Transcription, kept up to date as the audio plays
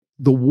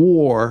the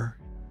war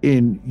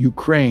in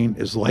Ukraine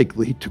is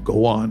likely to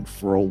go on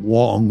for a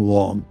long,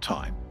 long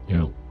time.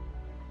 Yeah.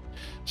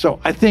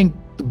 So I think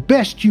the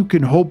best you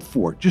can hope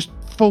for, just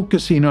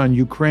focusing on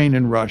Ukraine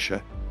and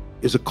Russia,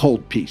 is a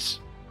cold peace.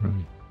 Right.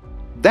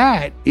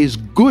 That is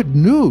good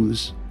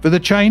news for the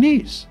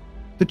Chinese.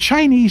 The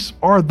Chinese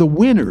are the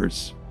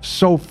winners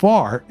so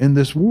far in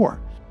this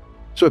war.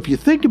 So if you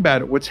think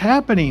about it, what's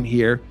happening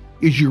here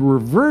is you're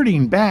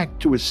reverting back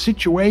to a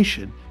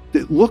situation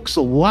that looks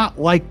a lot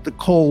like the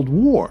Cold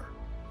War,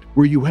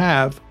 where you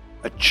have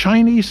a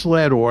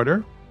Chinese-led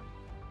order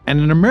and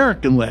an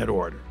American-led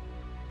order,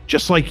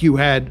 just like you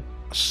had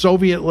a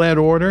Soviet-led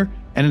order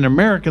and an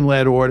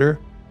American-led order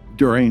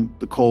during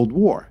the Cold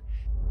War.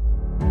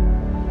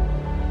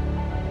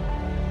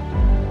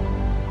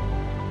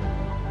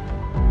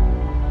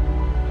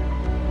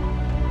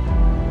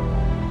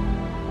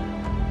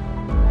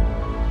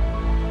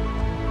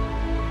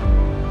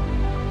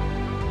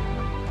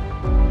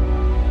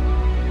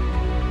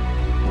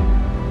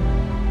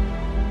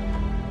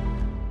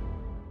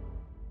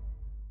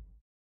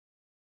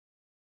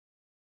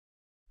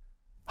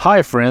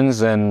 Hi,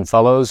 friends and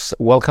fellows.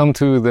 Welcome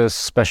to this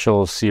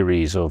special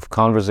series of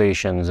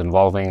conversations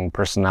involving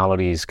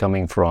personalities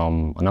coming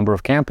from a number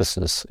of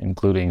campuses,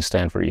 including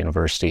Stanford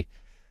University.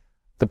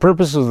 The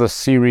purpose of this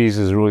series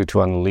is really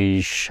to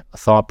unleash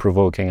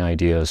thought-provoking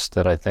ideas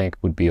that I think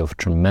would be of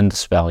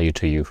tremendous value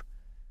to you.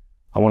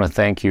 I want to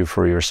thank you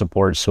for your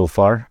support so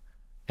far,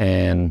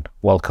 and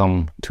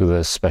welcome to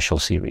this special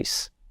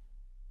series.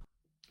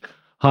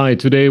 Hi,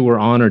 today we're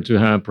honored to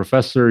have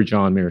Professor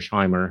John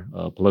Mearsheimer,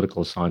 a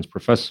political science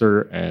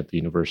professor at the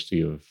University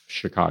of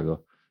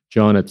Chicago.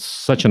 John, it's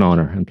such an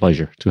honor and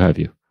pleasure to have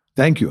you.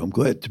 Thank you. I'm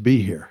glad to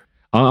be here.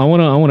 I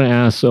want to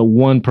ask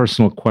one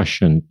personal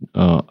question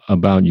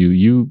about you.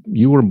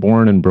 You were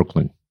born in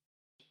Brooklyn,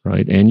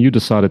 right? And you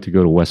decided to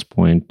go to West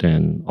Point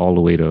and all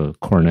the way to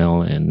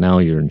Cornell, and now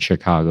you're in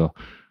Chicago.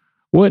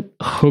 What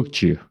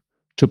hooked you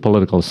to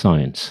political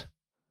science?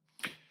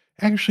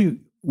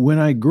 Actually, when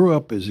I grew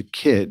up as a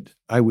kid,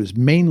 I was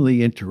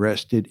mainly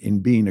interested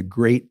in being a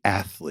great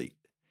athlete,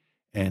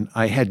 and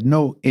I had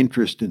no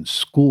interest in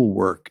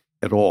schoolwork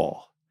at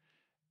all.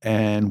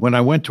 And when I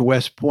went to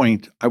West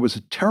Point, I was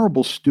a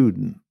terrible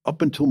student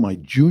up until my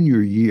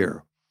junior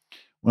year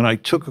when I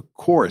took a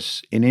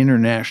course in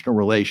international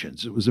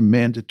relations. It was a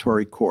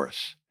mandatory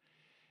course.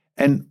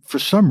 And for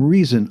some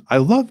reason, I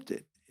loved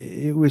it.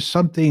 It was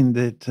something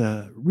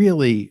that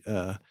really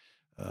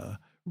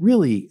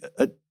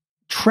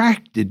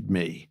attracted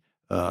me.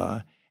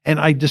 And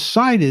I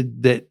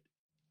decided that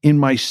in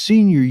my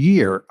senior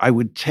year, I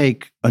would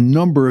take a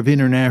number of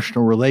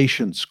international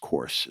relations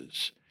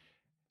courses,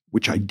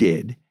 which I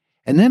did.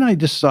 And then I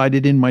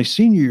decided in my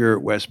senior year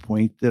at West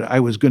Point that I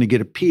was going to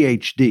get a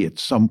PhD at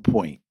some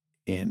point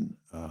in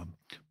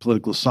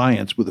political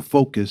science with a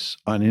focus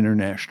on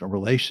international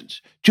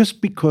relations, just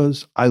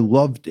because I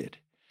loved it.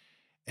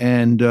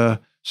 And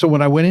so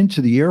when I went into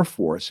the Air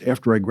Force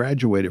after I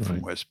graduated from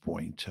West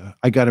Point,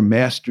 I got a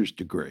master's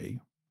degree.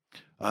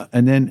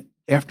 And then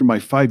after my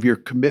 5-year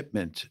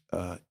commitment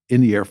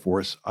in the Air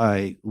Force,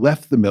 I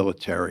left the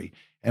military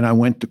and I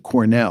went to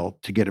Cornell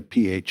to get a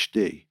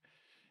PhD.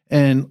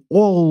 And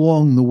all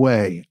along the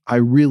way, I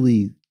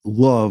really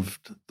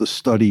loved the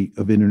study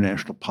of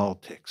international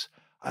politics.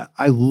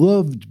 I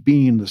loved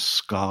being a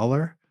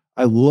scholar.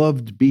 I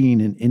loved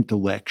being an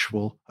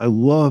intellectual. I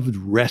loved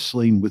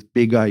wrestling with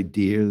big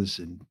ideas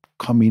and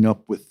coming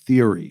up with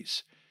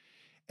theories.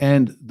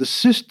 And the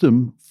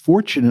system,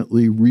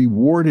 fortunately,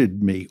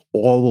 rewarded me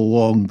all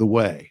along the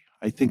way.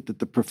 I think that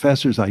the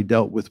professors I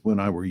dealt with when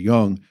I was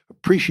young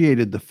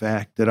appreciated the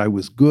fact that I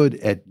was good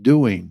at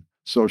doing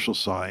social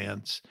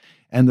science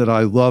and that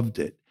I loved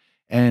it.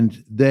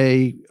 And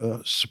they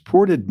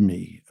supported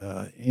me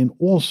in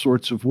all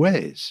sorts of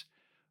ways.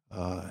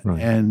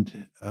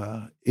 And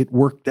it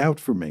worked out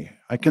for me.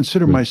 I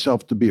consider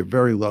myself to be a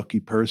very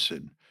lucky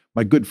person.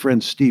 My good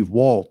friend Steve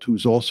Walt,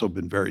 who's also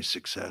been very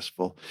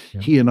successful,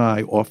 he and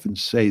I often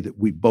say that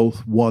we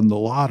both won the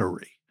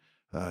lottery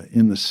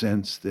in the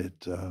sense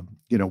that,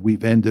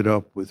 we've ended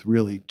up with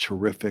really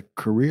terrific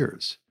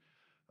careers.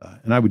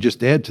 And I would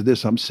just add to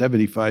this, I'm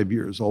 75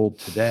 years old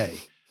today.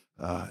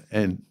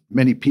 And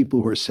many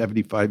people who are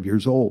 75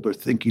 years old are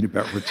thinking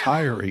about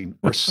retiring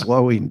or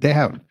slowing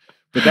down.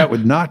 But that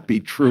would not be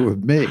true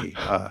of me.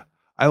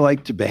 I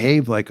like to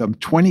behave like I'm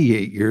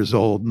 28 years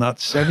old, not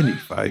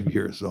 75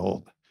 years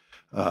old.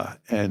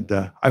 And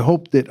I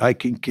hope that I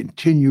can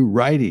continue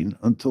writing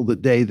until the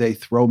day they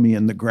throw me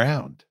in the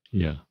ground.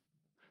 Yeah.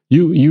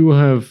 You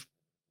have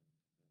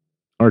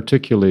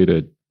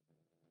articulated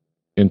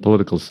in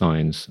political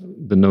science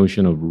the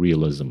notion of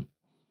realism.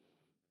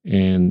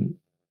 And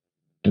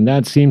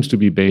that seems to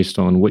be based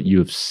on what you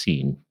have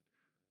seen,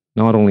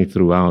 not only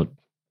throughout,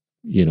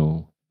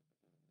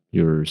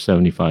 your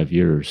 75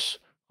 years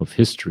of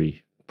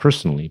history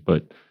personally,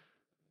 but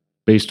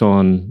based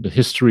on the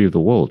history of the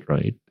world,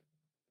 right?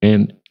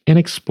 And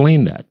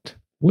explain that.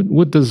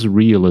 What does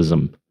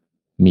realism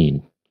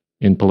mean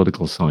in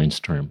political science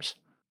terms?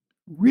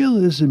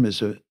 Realism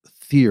is a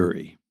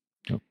theory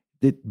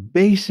that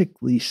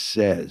basically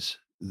says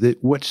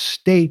that what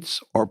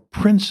states are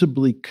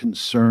principally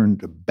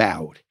concerned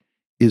about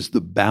is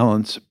the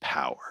balance of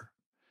power.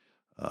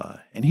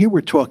 And here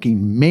we're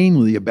talking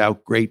mainly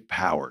about great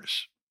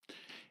powers.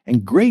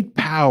 And great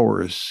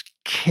powers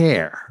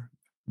care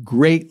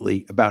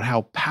greatly about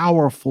how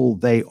powerful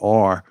they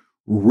are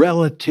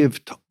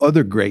relative to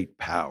other great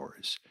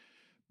powers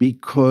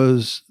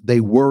because they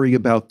worry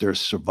about their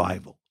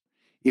survival.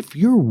 If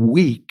you're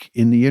weak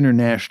in the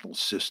international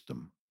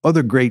system,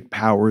 other great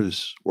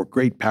powers or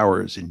great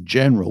powers in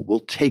general will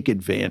take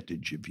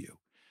advantage of you.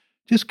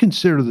 Just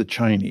consider the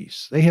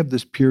Chinese. They have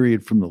this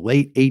period from the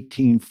late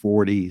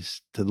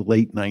 1840s to the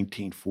late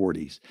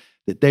 1940s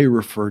that they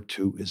refer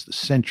to as the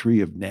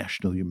century of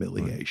national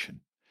humiliation.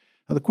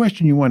 Right. Now, the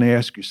question you want to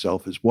ask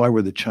yourself is, why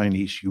were the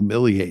Chinese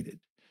humiliated?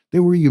 They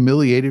were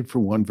humiliated for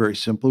one very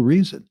simple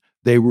reason.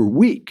 They were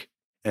weak,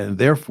 and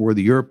therefore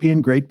the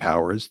European great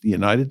powers, the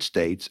United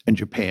States and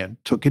Japan,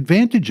 took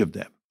advantage of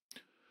them.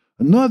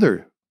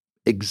 Another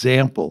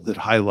example that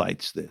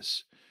highlights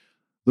this: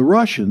 the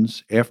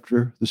Russians,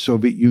 after the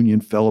Soviet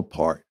Union fell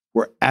apart,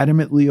 were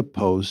adamantly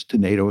opposed to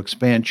NATO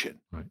expansion.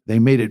 Right. They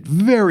made it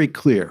very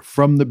clear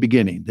from the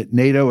beginning that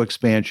NATO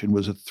expansion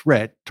was a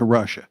threat to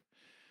Russia.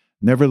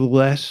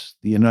 Nevertheless,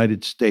 the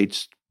United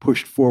States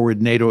pushed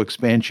forward NATO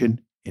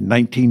expansion in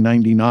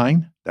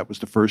 1999. That was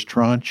the first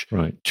tranche.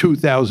 Right.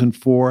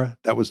 2004,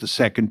 that was the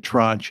second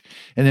tranche.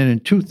 And then in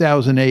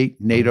 2008,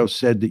 NATO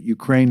said that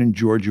Ukraine and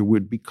Georgia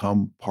would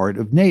become part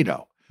of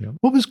NATO. Yep.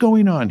 What was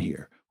going on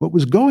here? What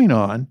was going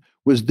on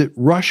was that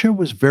Russia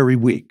was very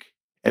weak.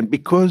 And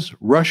because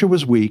Russia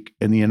was weak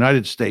and the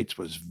United States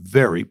was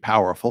very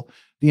powerful,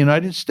 the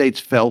United States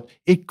felt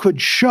it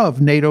could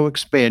shove NATO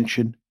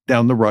expansion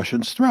down the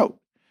Russians' throat.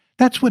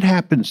 That's what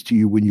happens to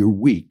you when you're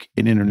weak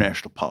in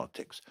international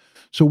politics.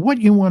 So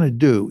what you want to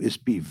do is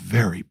be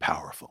very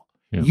powerful.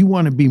 Yeah. You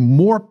want to be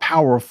more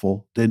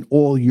powerful than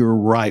all your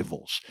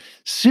rivals,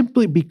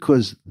 simply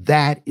because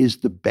that is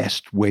the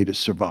best way to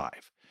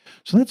survive.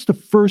 So that's the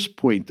first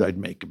point I'd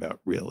make about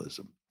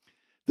realism.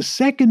 The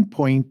second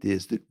point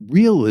is that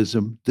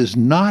realism does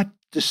not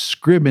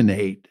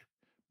discriminate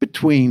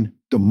between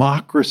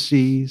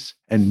democracies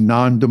and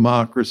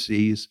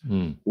non-democracies,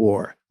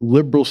 or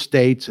liberal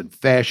states and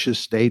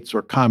fascist states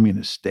or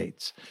communist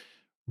states.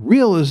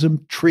 Realism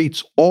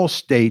treats all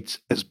states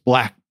as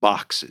black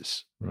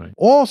boxes. Right.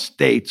 All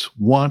states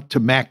want to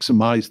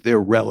maximize their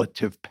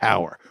relative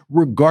power,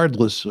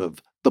 regardless of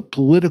the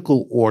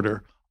political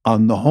order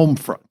on the home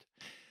front.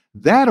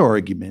 That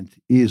argument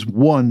is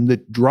one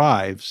that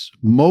drives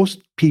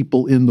most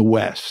people in the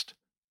West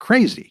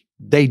crazy.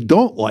 They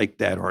don't like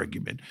that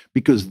argument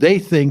because they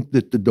think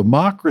that the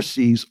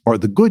democracies are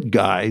the good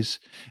guys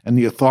and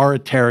the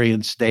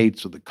authoritarian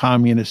states or the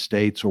communist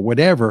states or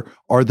whatever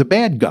are the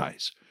bad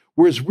guys.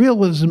 Whereas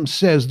realism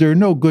says there are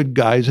no good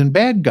guys and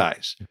bad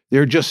guys.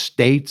 They're just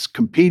states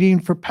competing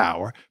for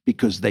power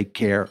because they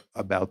care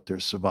about their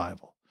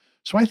survival.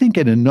 So I think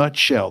in a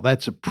nutshell,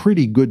 that's a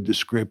pretty good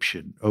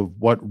description of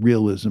what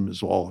realism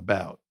is all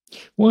about.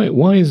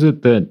 Why is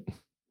it that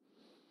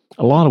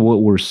a lot of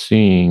what we're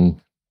seeing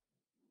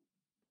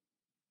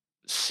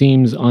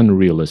seems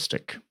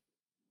unrealistic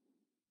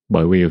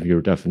by way of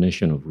your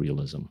definition of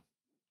realism,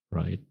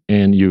 right?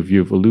 And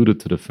you've alluded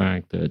to the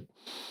fact that,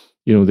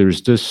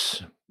 there's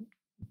this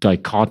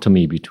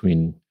dichotomy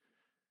between,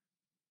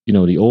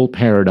 the old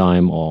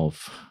paradigm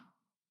of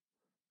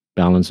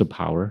balance of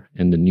power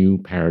and the new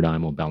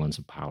paradigm of balance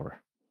of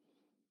power.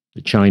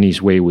 The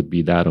Chinese way would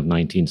be that of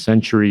 19th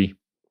century.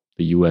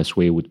 The US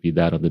way would be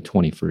that of the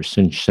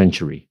 21st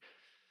century.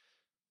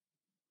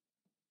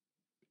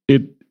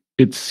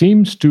 It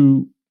seems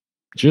to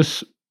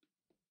just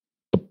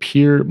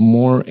appear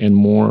more and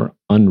more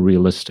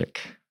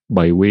unrealistic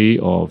by way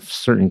of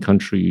certain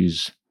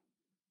countries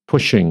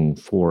pushing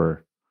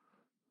for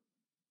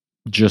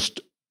just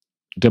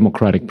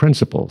democratic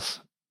principles,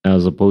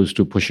 as opposed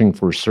to pushing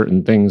for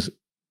certain things,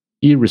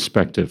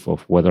 irrespective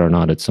of whether or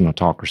not it's an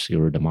autocracy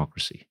or a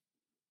democracy.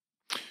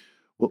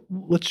 Well,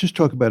 let's just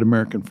talk about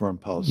American foreign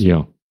policy.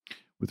 Yeah.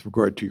 With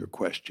regard to your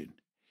question.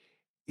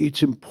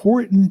 It's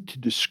important to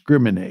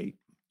discriminate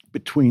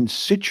between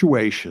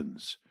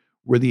situations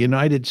where the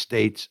United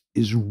States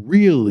is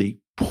really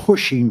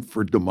pushing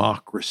for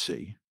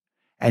democracy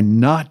and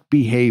not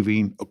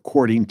behaving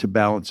according to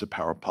balance of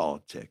power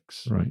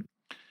politics. Right.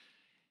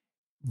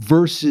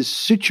 Versus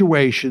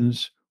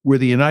situations where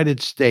the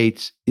United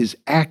States is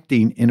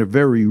acting in a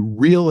very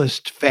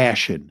realist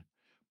fashion,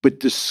 but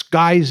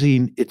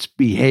disguising its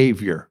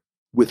behavior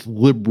with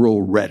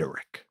liberal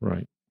rhetoric.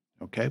 Right.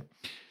 Okay?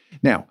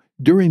 Now,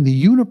 during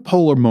the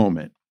unipolar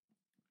moment,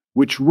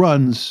 which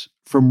runs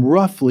from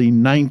roughly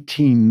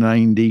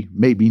 1990,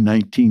 maybe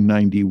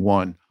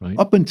 1991, right,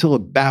 up until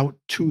about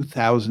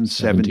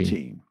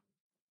 2017,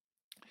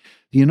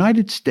 the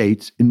United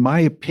States, in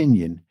my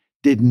opinion,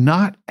 did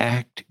not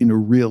act in a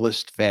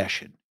realist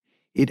fashion.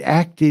 It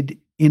acted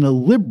in a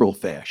liberal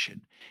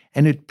fashion,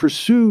 and it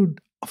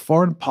pursued a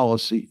foreign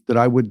policy that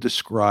I would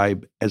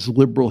describe as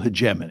liberal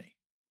hegemony.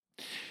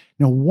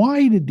 Now,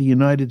 why did the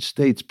United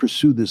States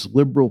pursue this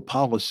liberal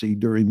policy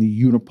during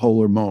the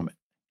unipolar moment?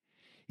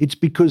 It's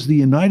because the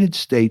United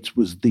States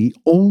was the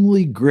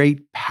only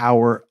great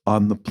power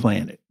on the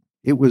planet.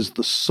 It was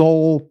the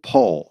sole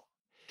pole.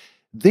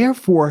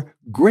 Therefore,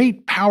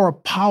 great power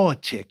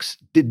politics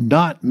did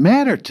not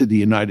matter to the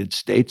United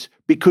States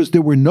because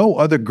there were no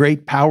other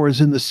great powers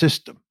in the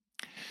system.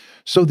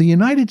 So the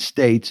United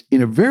States,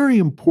 in a very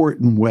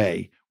important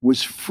way,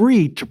 was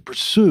free to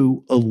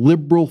pursue a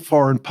liberal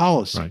foreign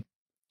policy. Right.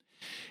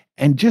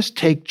 And just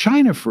take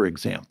China, for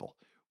example.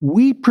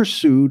 We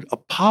pursued a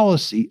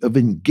policy of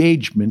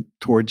engagement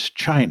towards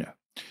China.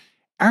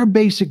 Our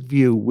basic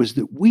view was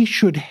that we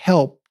should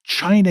help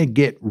China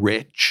get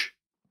rich.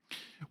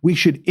 We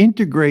should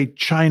integrate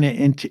China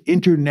into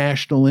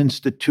international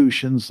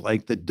institutions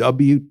like the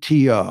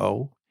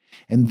WTO,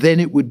 and then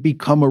it would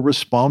become a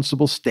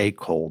responsible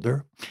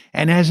stakeholder.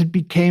 And as it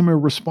became a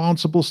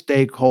responsible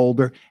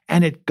stakeholder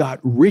and it got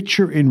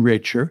richer and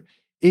richer,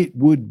 it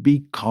would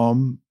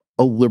become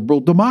a liberal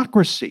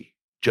democracy,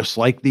 just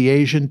like the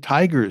Asian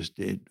tigers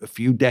did a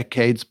few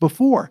decades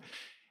before.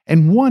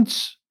 And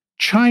once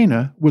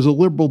China was a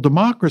liberal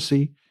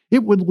democracy,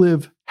 it would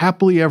live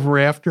happily ever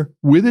after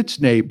with its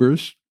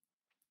neighbors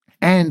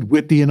and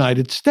with the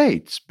United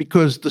States,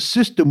 because the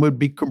system would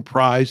be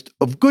comprised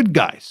of good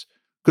guys,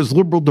 because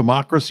liberal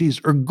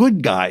democracies are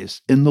good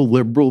guys in the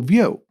liberal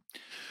view.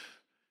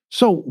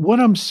 So what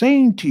I'm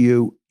saying to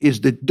you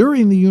is that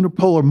during the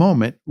unipolar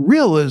moment,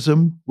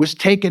 realism was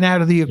taken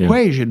out of the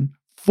equation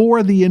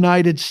for the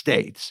United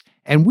States,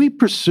 and we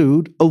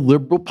pursued a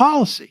liberal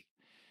policy.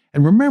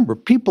 And remember,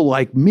 people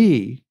like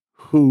me,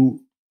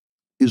 who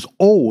is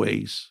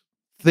always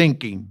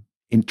thinking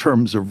in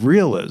terms of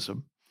realism,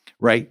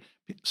 right?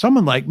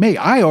 Someone like me,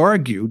 I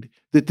argued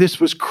that this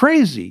was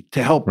crazy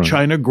to help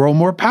China grow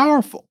more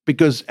powerful,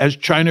 because as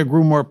China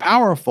grew more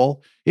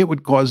powerful, it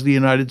would cause the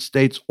United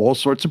States all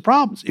sorts of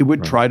problems. It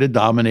would try to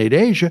dominate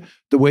Asia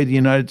the way the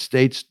United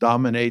States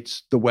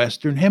dominates the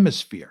Western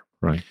Hemisphere.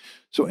 Right.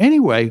 So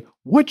anyway,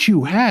 what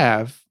you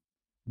have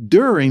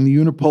during the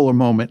unipolar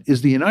moment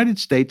is the United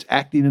States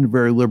acting in a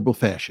very liberal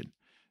fashion.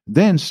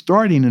 Then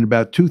starting in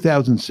about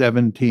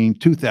 2017,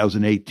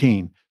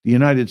 2018, the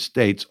United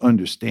States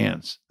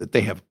understands that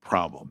they have a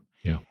problem.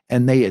 Yeah.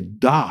 And they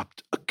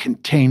adopt a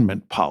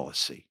containment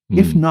policy,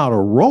 if not a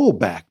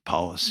rollback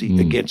policy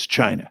against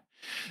China.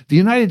 The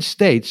United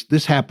States,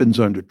 this happens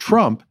under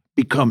Trump,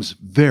 becomes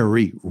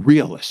very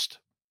realist.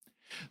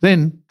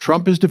 Then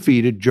Trump is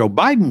defeated, Joe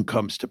Biden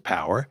comes to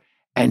power,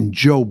 and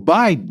Joe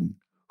Biden,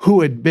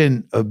 who had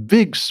been a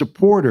big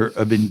supporter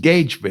of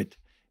engagement,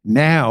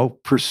 now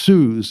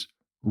pursues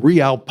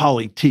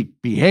realpolitik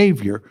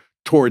behavior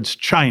towards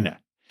China.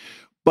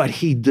 But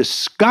he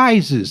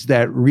disguises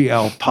that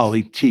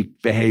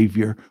realpolitik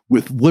behavior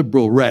with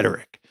liberal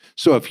rhetoric.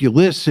 So if you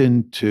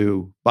listen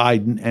to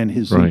Biden and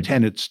his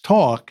lieutenants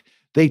talk,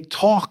 they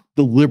talk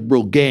the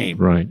liberal game.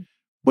 Right.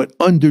 But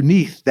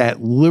underneath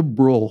that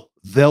liberal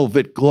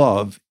velvet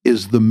glove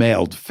is the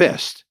mailed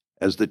fist,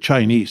 as the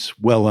Chinese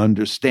well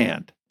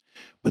understand.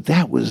 But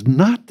that was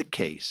not the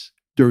case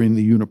during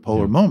the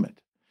unipolar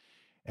moment.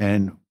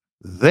 And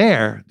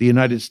there, the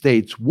United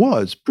States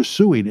was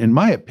pursuing, in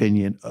my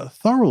opinion, a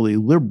thoroughly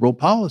liberal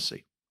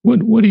policy.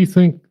 What do you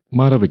think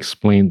might have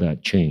explained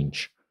that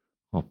change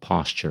of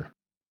posture?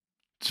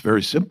 It's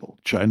very simple.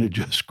 China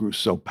just grew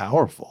so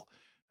powerful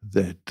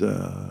that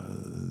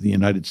the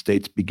United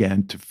States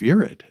began to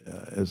fear it,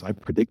 as I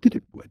predicted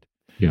it would.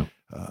 Yeah.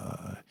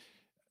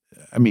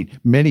 I mean,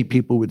 many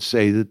people would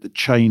say that the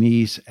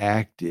Chinese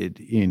acted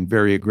in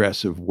very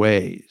aggressive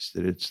ways,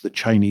 that it's the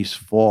Chinese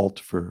fault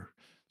for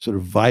sort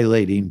of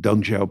violating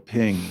Deng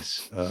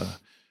Xiaoping's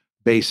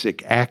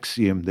basic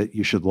axiom that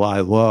you should lie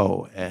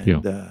low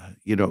and,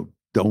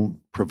 don't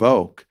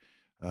provoke.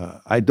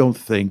 I don't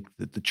think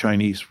that the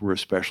Chinese were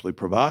especially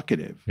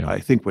provocative. Yeah. I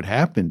think what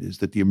happened is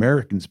that the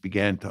Americans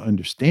began to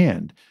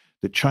understand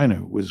that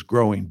China was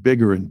growing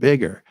bigger and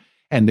bigger,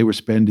 and they were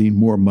spending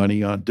more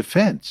money on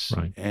defense.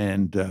 Right.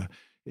 And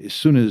as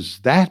soon as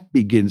that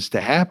begins to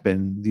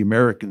happen, the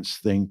Americans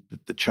think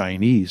that the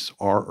Chinese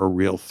are a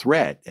real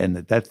threat and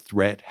that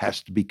threat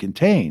has to be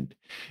contained.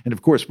 And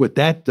of course, what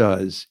that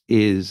does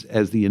is,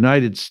 as the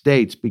United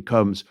States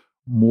becomes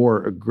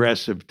more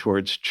aggressive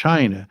towards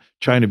China,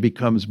 China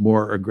becomes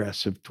more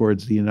aggressive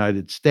towards the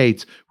United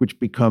States, which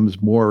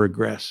becomes more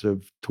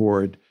aggressive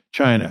toward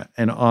China,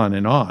 and on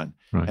and on.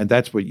 Right. And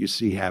that's what you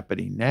see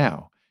happening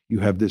now. You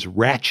have this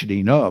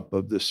ratcheting up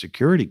of the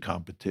security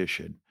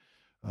competition.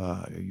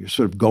 You're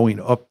sort of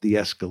going up the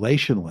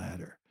escalation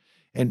ladder.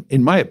 And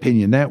in my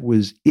opinion, that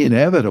was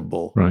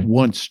inevitable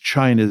once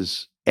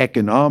China's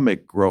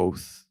economic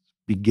growth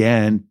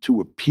began to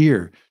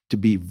appear to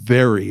be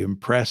very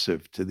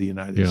impressive to the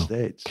United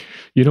States.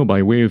 You know,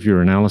 by way of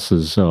your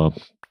analysis,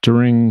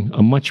 during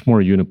a much more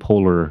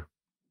unipolar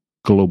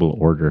global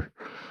order,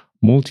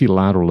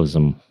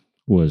 multilateralism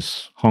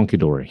was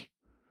honky-dory,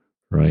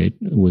 right?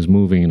 It was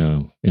moving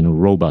in a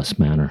robust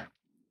manner.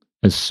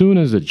 As soon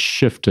as it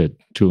shifted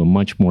to a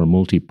much more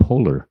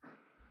multipolar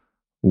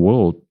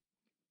world,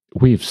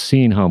 we've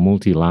seen how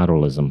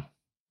multilateralism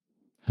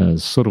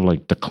has sort of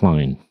like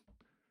declined.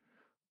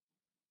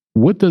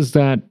 What does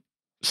that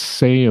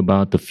say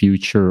about the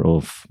future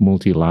of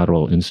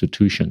multilateral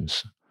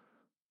institutions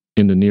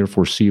in the near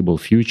foreseeable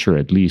future,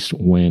 at least,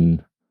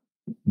 when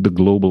the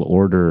global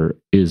order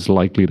is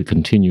likely to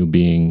continue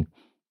being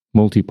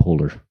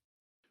multipolar?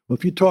 Well,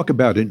 if you talk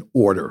about an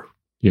order,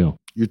 Yeah.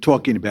 you're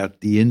talking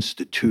about the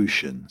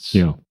institutions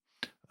Yeah.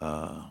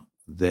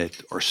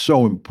 that are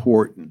so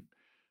important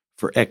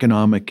for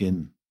economic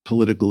and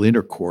political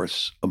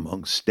intercourse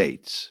among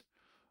states.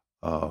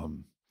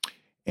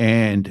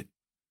 And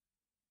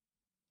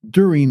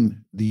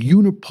during the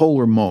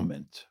unipolar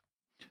moment,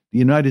 the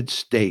United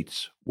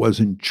States was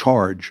in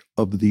charge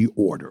of the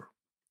order.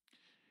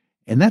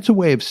 And that's a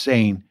way of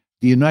saying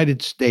the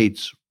United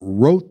States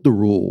wrote the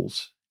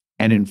rules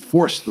and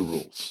enforced the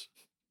rules.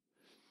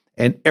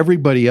 And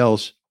everybody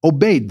else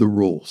obeyed the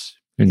rules.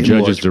 And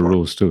judges the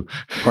rules too.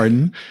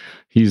 Pardon?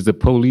 He's the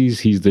police,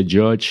 he's the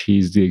judge,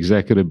 he's the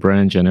executive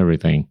branch and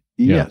everything.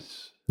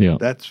 Yes. Yeah.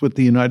 That's what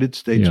the United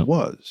States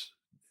was.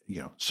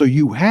 So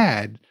you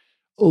had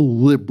a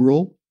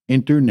liberal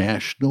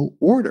international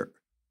order.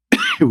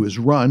 It was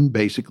run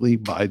basically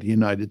by the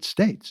United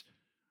States.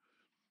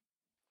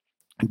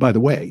 And by the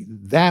way,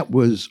 that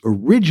was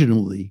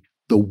originally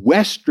the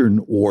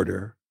Western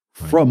order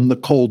from the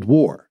Cold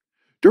War.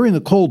 During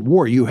the Cold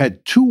War, you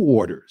had two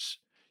orders.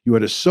 You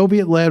had a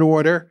Soviet-led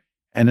order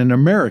and an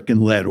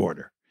American-led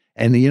order.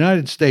 And the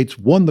United States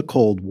won the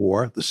Cold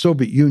War. The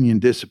Soviet Union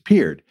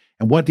disappeared.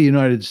 And what the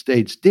United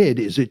States did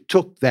is it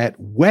took that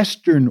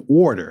Western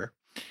order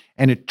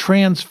and it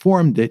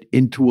transformed it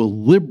into a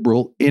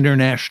liberal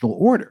international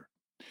order,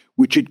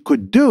 which it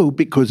could do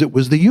because it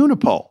was the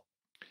unipole.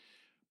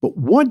 But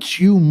once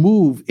you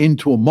move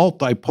into a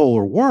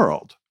multipolar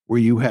world where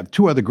you have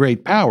two other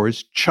great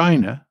powers,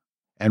 China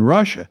and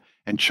Russia,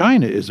 and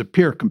China is a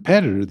peer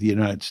competitor to the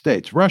United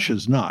States.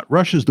 Russia's not.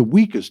 Russia's the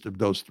weakest of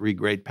those three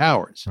great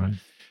powers. Right.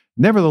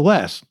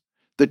 Nevertheless,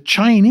 the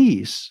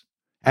Chinese,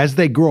 as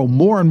they grow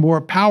more and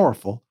more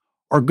powerful,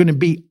 are going to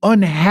be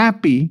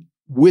unhappy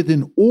with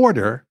an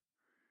order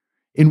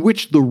in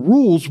which the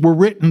rules were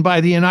written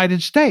by the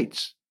United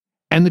States.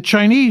 And the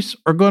Chinese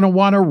are going to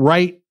want to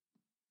write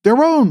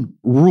their own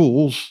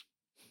rules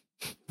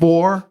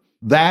for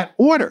that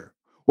order,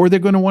 or they're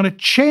going to want to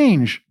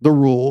change the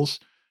rules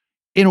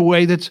in a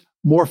way that's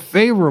more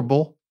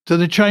favorable to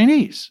the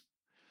Chinese.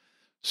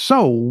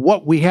 So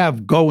what we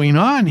have going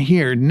on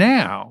here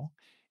now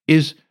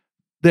is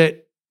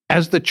that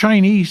as the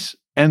Chinese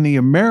and the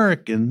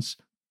Americans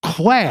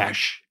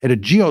clash at a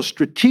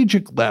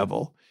geostrategic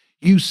level,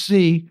 you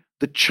see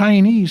the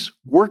Chinese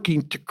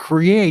working to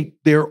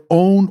create their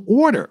own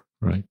order.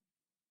 Right.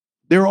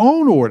 Their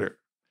own order.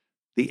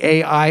 The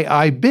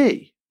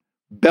AIIB,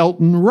 Belt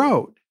and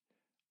Road,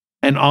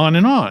 and on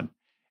and on.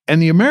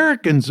 And the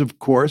Americans, of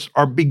course,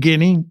 are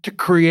beginning to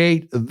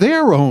create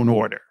their own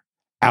order.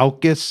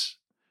 AUKUS,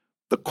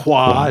 the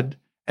Quad,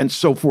 and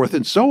so forth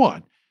and so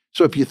on.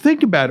 So if you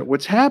think about it,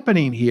 what's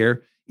happening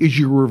here is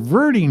you're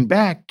reverting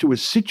back to a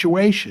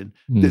situation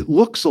that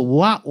looks a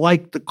lot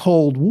like the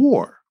Cold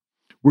War,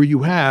 where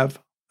you have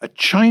a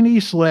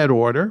Chinese-led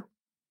order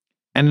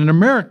and an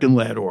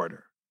American-led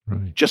order.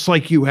 Right. Just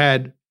like you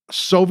had a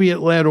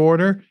Soviet-led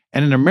order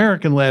and an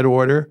American-led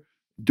order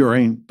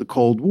during the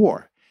Cold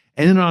War.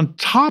 And then on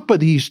top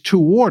of these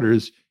two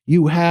orders,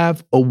 you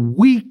have a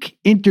weak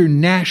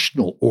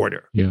international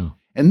order. Yeah.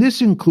 And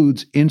this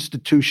includes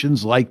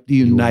institutions like the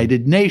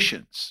United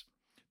Nations,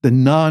 the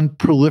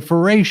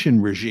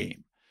non-proliferation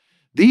regime.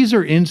 These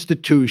are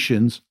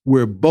institutions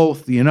where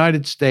both the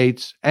United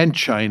States and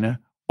China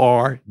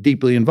are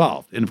deeply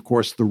involved. And of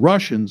course, the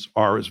Russians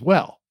are as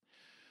well.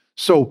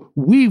 So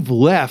we've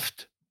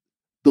left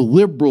the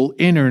liberal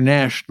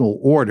international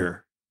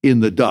order in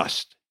the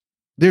dust.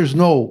 There's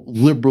no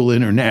liberal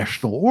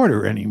international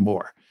order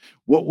anymore.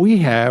 What we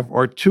have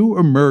are two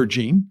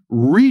emerging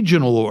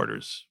regional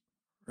orders,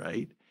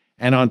 right?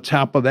 And on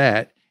top of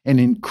that, an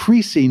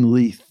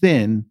increasingly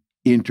thin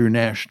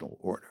international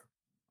order.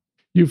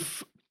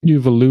 You've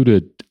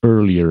alluded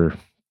earlier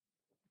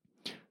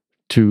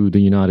to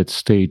the United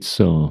States'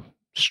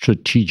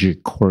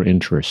 strategic core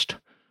interest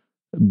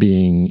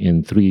being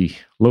in three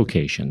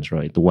locations,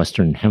 right? The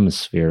Western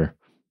Hemisphere,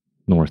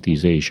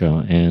 Northeast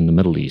Asia, and the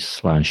Middle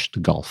East / the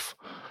Gulf.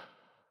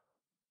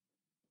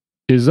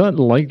 Is that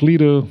likely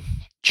to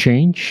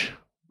change,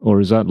 or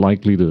is that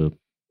likely to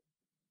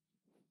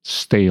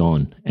stay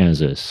on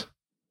as is?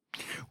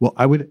 Well,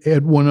 I would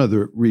add one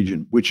other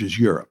region, which is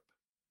Europe.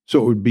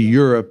 So it would be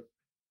Europe,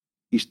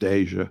 East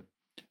Asia,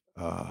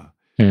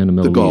 and the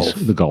Middle Gulf,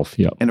 East, the Gulf,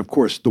 yeah. And of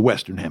course, the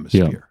Western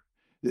Hemisphere.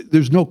 Yeah.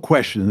 There's no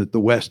question that the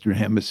Western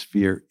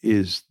Hemisphere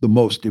is the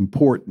most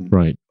important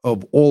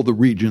of all the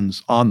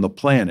regions on the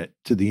planet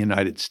to the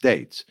United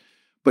States.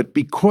 But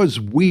because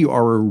we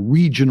are a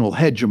regional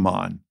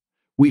hegemon,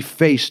 we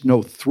face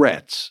no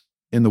threats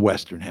in the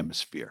Western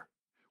Hemisphere.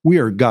 We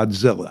are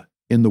Godzilla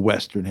in the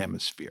Western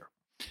Hemisphere.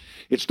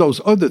 It's those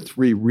other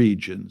three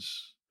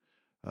regions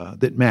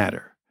that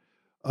matter.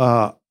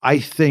 I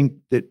think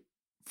that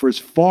for as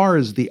far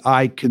as the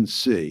eye can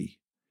see,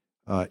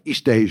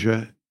 East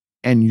Asia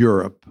and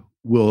Europe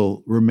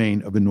will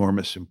remain of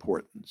enormous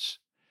importance.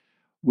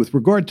 With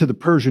regard to the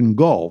Persian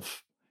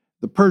Gulf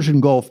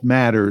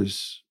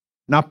matters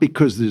not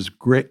because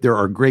there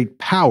are great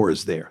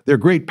powers there. There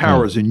are great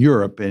powers in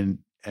Europe and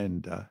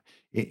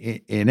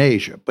in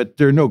Asia, but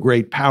there are no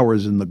great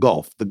powers in the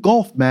Gulf. The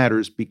Gulf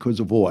matters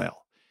because of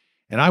oil.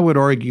 And I would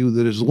argue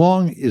that as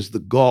long as the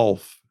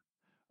Gulf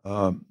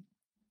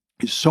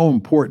is so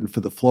important for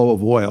the flow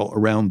of oil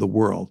around the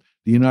world,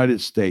 the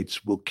United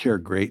States will care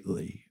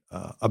greatly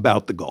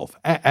about the Gulf,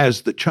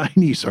 as the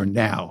Chinese are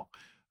now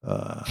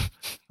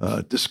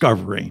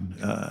discovering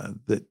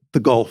that the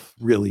Gulf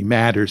really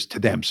matters to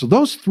them. So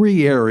those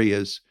three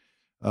areas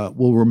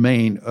will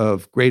remain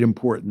of great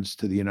importance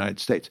to the United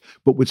States.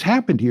 But what's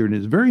happened here, and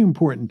is very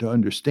important to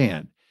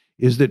understand,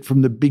 is that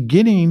from the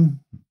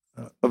beginning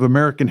of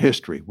American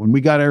history, when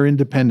we got our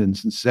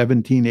independence in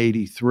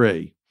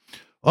 1783,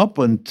 up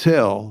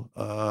until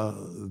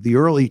the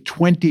early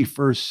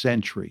 21st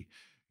century,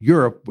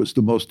 Europe was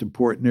the most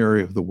important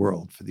area of the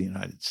world for the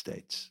United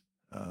States.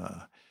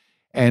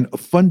 And a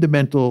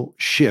fundamental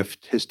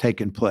shift has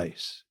taken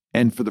place.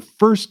 And for the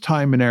first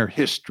time in our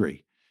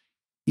history,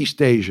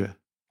 East Asia,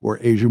 or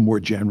Asia more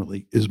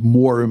generally, is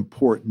more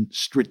important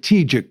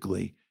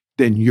strategically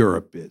than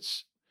Europe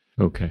is.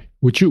 Okay.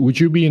 Would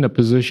you be in a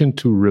position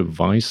to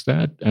revise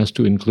that as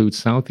to include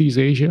Southeast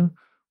Asia?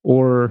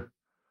 Or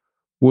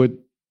would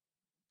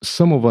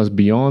some of us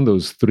beyond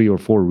those 3 or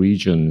 4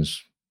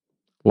 regions,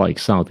 like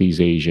Southeast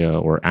Asia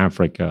or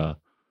Africa,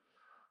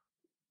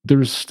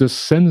 there's this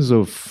sense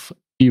of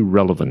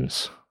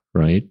irrelevance,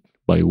 right?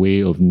 By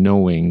way of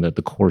knowing that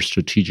the core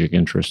strategic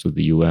interests of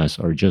the U.S.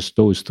 are just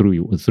those 3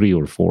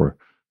 or 4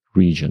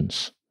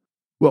 regions.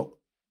 Well,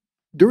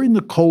 during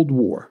the Cold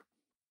War,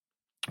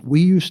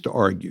 we used to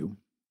argue,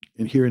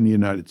 and here in the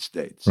United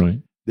States,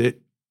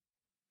 that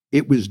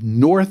it was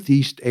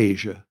Northeast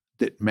Asia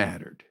that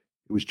mattered.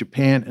 It was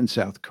Japan and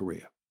South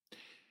Korea.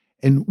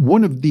 And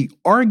one of the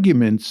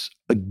arguments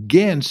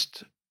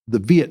against the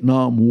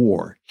Vietnam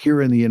War here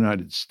in the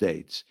United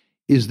States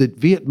is that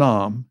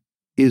Vietnam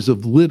is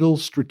of little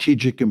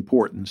strategic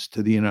importance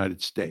to the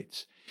United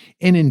States.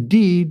 And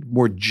indeed,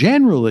 more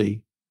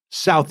generally,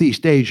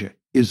 Southeast Asia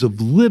is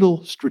of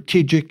little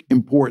strategic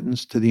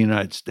importance to the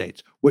United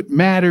States. What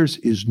matters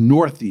is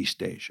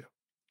Northeast Asia.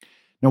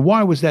 Now,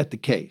 why was that the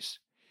case?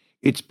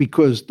 It's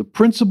because the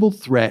principal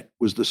threat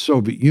was the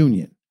Soviet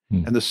Union.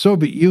 And the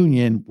Soviet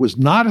Union was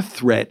not a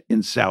threat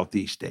in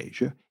Southeast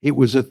Asia. It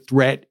was a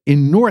threat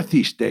in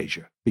Northeast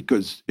Asia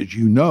because, as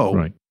you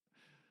know,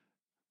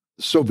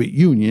 the Soviet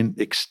Union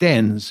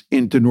extends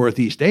into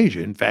Northeast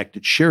Asia. In fact,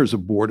 it shares a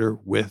border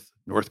with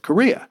North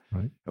Korea.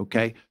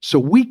 Okay, so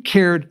we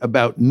cared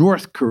about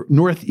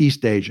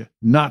Northeast Asia,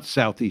 not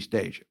Southeast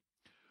Asia.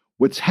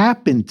 What's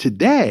happened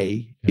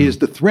today is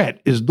the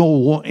threat is no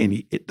longer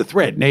the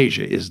threat in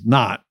Asia is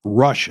not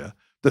Russia.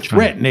 The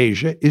threat in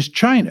Asia is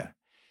China.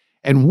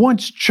 And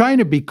once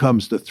China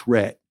becomes the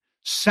threat,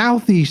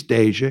 Southeast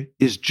Asia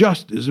is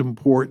just as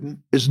important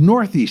as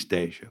Northeast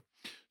Asia.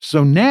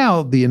 So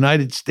now the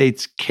United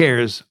States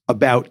cares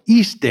about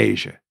East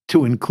Asia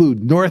to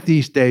include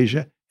Northeast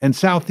Asia and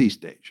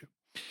Southeast Asia.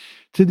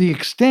 To the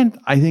extent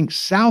I think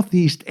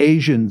Southeast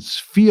Asians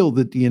feel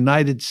that the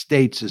United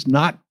States is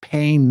not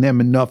paying them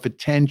enough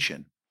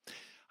attention,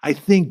 I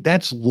think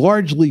that's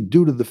largely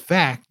due to the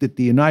fact that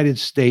the United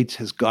States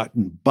has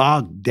gotten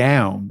bogged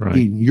down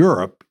in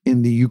Europe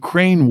in the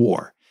Ukraine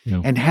war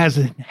and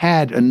hasn't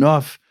had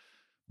enough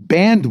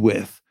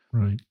bandwidth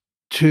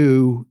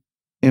to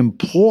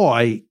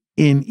employ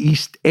in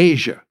East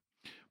Asia.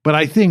 But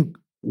I think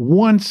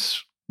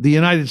once the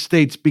United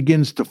States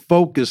begins to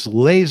focus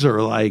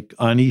laser-like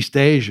on East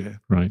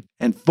Asia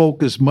and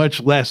focus much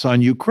less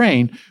on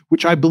Ukraine,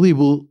 which I believe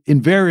will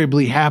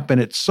invariably happen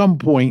at some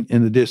point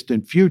in the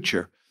distant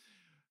future,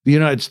 the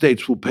United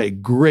States will pay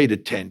great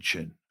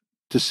attention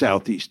to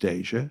Southeast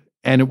Asia,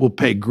 and it will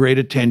pay great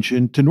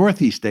attention to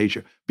Northeast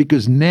Asia,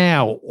 because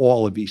now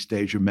all of East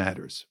Asia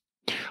matters.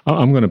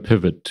 I'm going to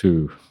pivot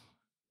to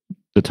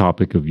the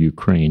topic of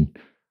Ukraine.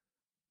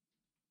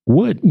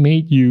 What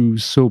made you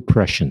so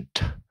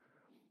prescient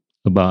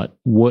about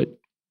what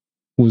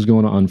was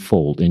going to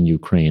unfold in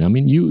Ukraine? I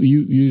mean,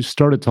 you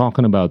started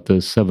talking about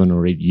this 7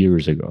 or 8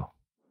 years ago.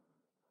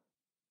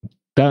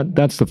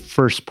 That's the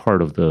first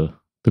part of the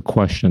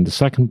question. The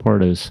second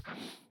part is,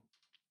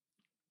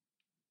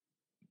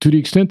 to the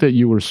extent that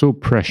you were so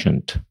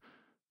prescient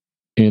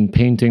in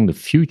painting the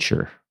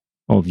future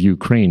of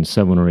Ukraine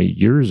 7 or 8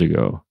 years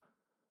ago,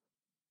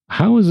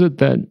 how is it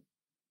that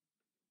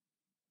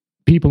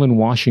people in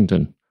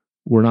Washington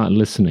were not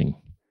listening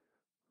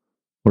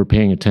or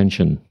paying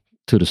attention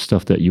to the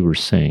stuff that you were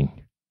saying?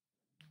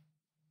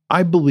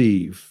 I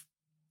believe,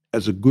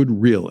 as a good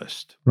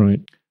realist,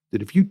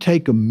 that if you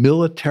take a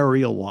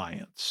military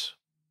alliance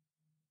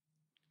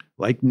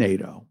like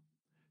NATO,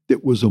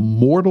 that was a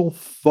mortal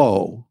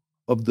foe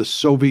of the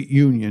Soviet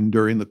Union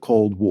during the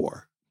Cold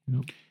War,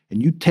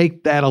 and you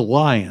take that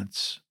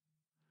alliance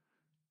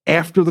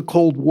after the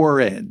Cold War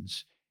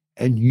ends,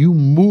 and you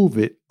move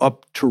it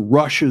up to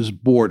Russia's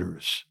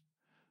borders,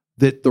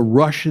 that the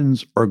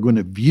Russians are going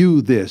to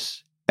view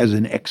this as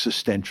an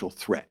existential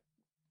threat.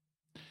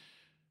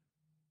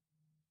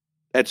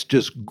 That's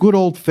just good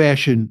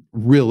old-fashioned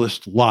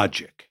realist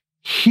logic.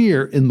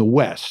 Here in the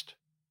West,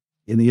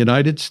 in the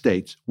United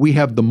States, we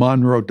have the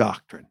Monroe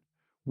Doctrine.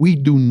 We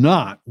do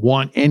not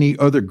want any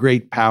other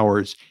great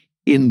powers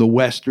in the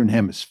Western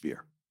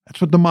Hemisphere. That's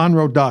what the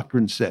Monroe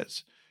Doctrine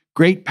says.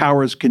 Great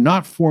powers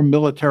cannot form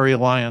military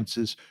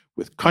alliances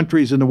with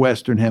countries in the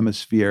Western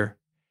Hemisphere,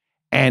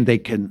 and they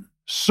can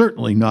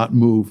certainly not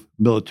move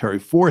military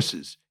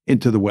forces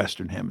into the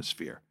Western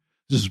Hemisphere.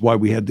 This is why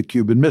we had the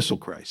Cuban Missile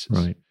Crisis.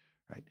 Right.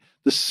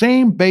 The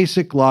same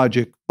basic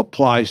logic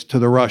applies to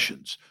the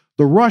Russians.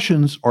 The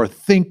Russians are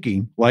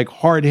thinking like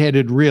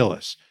hard-headed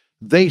realists.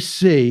 They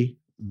see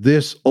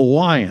this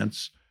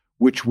alliance,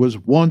 which was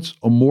once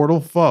a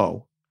mortal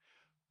foe,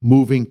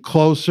 moving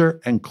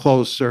closer and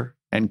closer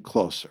and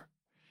closer.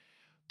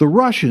 The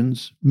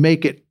Russians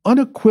make it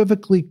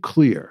unequivocally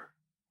clear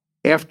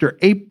after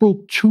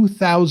April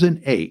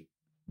 2008,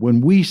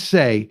 when we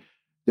say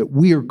that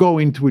we are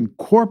going to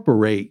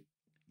incorporate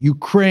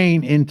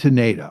Ukraine into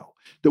NATO,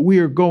 that we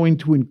are going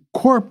to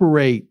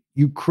incorporate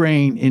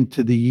Ukraine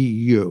into the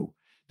EU,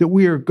 that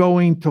we are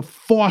going to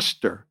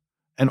foster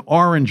an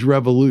orange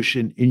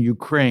revolution in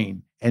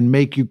Ukraine and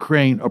make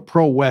Ukraine a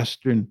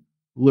pro-Western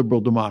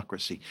liberal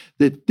democracy,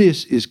 that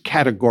this is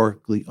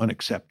categorically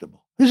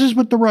unacceptable. This is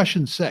what the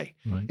Russians say.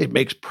 Right. It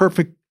makes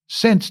perfect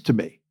sense to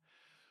me.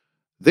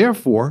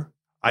 Therefore,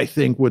 I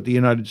think what the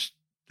United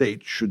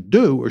States should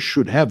do, or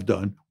should have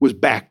done, was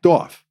backed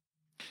off.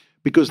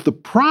 Because the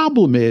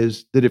problem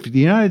is that if the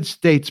United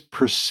States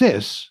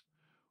persists,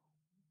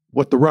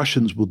 what the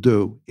Russians will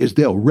do is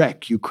they'll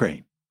wreck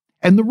Ukraine.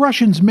 And the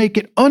Russians make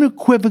it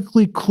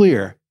unequivocally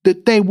clear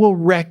that they will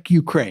wreck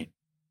Ukraine.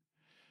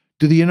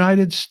 Do the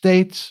United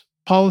States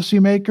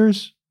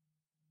policymakers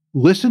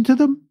listen to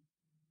them?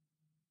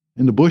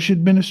 In the Bush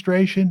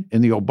administration,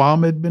 in the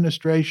Obama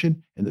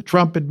administration, in the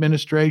Trump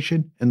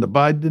administration, in the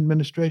Biden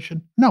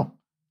administration? No,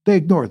 they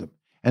ignore them.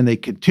 And they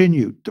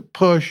continue to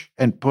push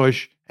and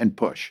push and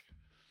push.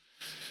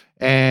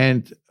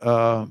 And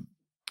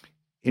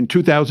in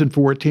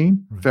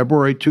 2014,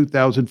 February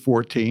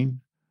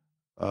 2014,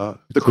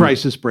 the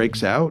crisis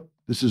breaks out.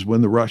 This is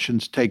when the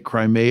Russians take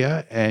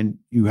Crimea, and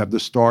you have the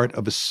start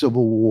of a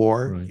civil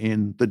war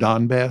in the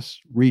Donbass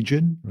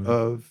region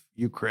of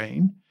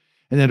Ukraine.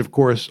 And then, of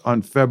course,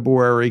 on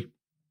February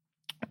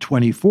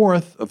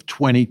 24th of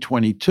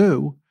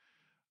 2022,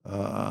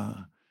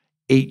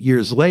 8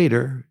 years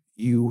later,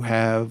 you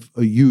have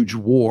a huge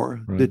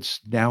war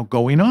that's now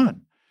going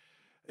on.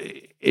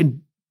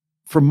 And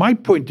from my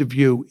point of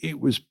view, it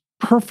was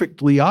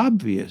perfectly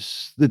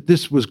obvious that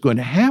this was going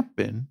to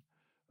happen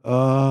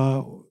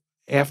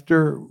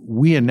after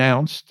we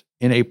announced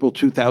in April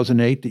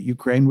 2008 that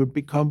Ukraine would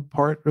become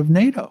part of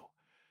NATO.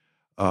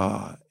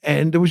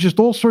 And there was just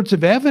all sorts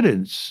of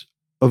evidence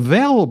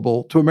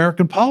available to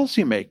American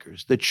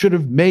policymakers that should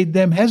have made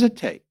them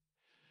hesitate.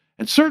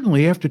 And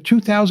certainly after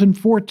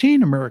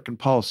 2014, American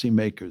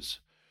policymakers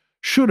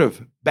should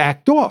have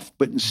backed off,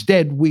 but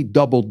instead we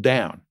doubled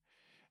down.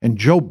 And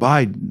Joe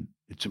Biden,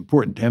 it's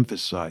important to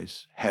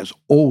emphasize, has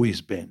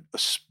always been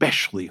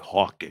especially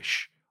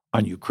hawkish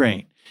on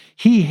Ukraine.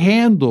 He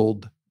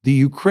handled the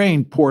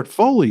Ukraine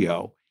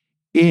portfolio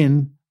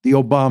in the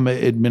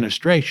Obama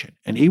administration,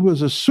 and he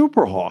was a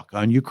super hawk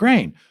on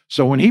Ukraine.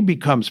 So when he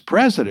becomes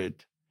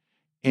president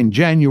in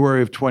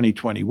January of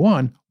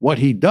 2021, what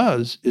he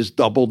does is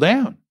double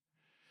down.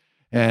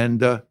 And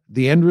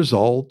the end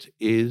result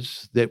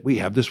is that we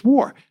have this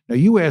war. Now,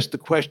 you asked the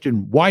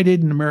question, why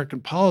didn't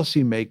American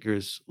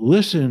policymakers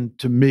listen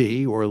to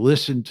me or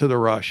listen to the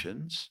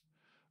Russians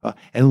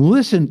and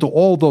listen to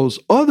all those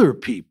other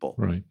people?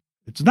 Right.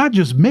 It's not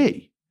just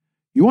me.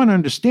 You want to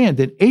understand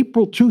that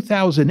April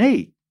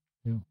 2008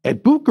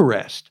 at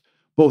Bucharest,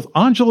 both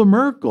Angela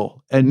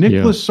Merkel and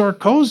Nicolas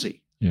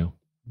Sarkozy,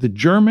 the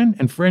German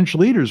and French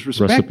leaders,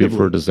 respectively. Recipe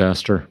for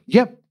disaster.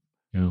 Yep.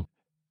 Yeah.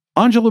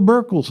 Angela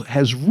Merkel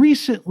has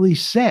recently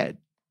said,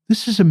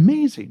 this is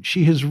amazing,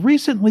 she has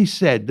recently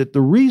said that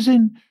the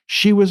reason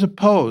she was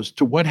opposed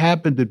to what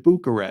happened at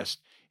Bucharest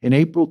in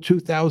April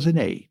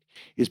 2008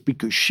 is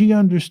because she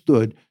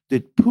understood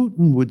that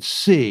Putin would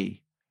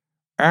see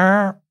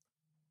our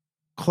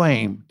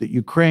claim that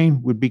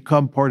Ukraine would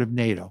become part of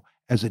NATO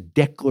as a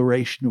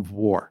declaration of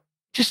war.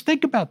 Just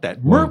think about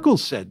that. Wow. Merkel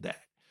said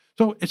that.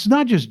 So it's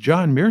not just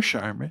John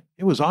Mearsheimer.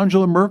 It was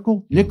Angela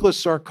Merkel,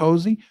 Nicolas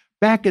Sarkozy.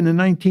 Back in the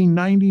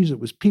 1990s, it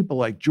was people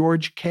like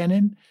George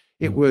Kennan.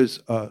 It was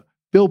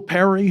Bill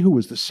Perry, who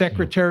was the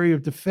Secretary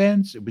of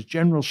Defense. It was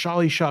General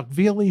Shali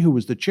Shakvili, who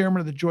was the chairman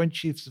of the Joint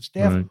Chiefs of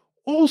Staff. Right.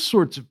 All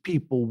sorts of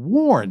people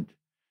warned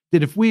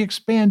that if we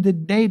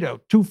expanded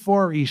NATO too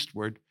far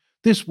eastward,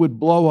 this would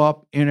blow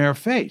up in our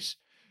face.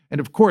 And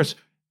of course,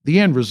 the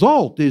end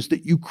result is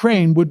that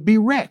Ukraine would be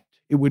wrecked.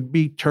 It would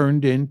be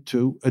turned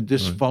into a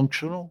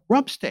dysfunctional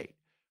rub state.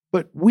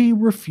 But we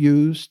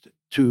refused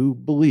to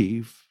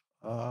believe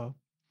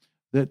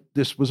that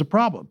this was a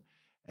problem.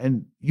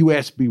 And you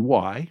ask me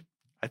why.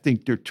 I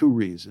think there are two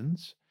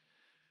reasons.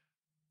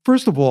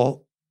 First of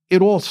all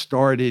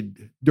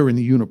started during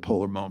the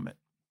unipolar moment.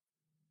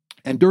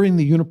 And during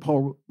the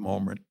unipolar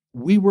moment,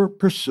 we were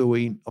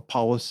pursuing a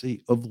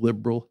policy of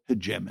liberal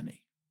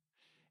hegemony.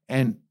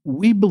 And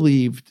we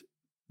believed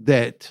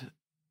that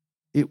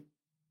it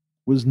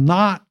was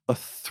not a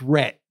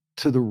threat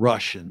to the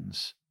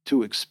Russians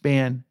to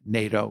expand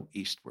NATO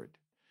eastward.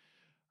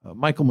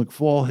 Michael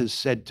McFaul has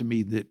said to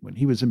me that when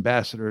he was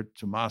ambassador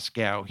to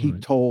Moscow, he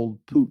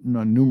told Putin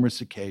on numerous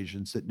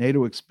occasions that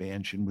NATO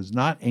expansion was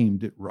not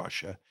aimed at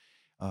Russia,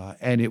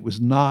 and it was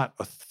not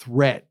a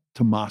threat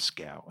to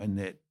Moscow, and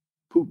that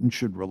Putin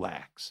should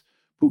relax.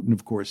 Putin,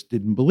 of course,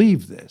 didn't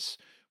believe this.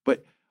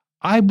 But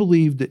I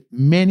believe that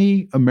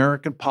many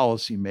American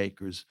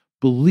policymakers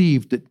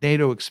believed that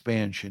NATO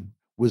expansion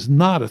was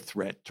not a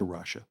threat to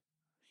Russia,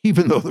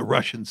 even though the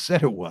Russians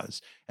said it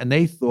was. And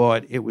they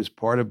thought it was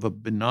part of a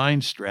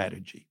benign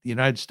strategy. The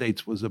United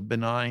States was a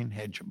benign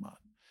hegemon.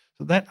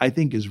 So that, I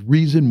think, is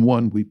reason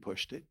one we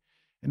pushed it.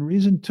 And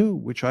reason two,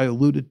 which I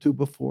alluded to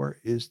before,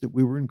 is that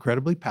we were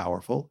incredibly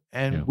powerful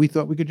and we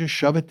thought we could just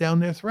shove it down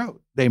their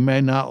throat. They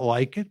may not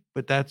like it,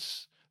 but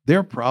that's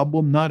their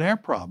problem, not our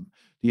problem.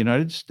 The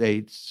United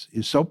States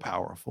is so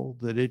powerful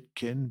that it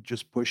can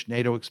just push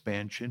NATO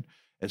expansion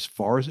as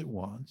far as it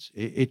wants.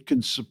 It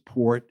can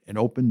support an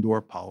open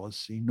door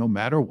policy no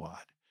matter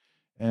what.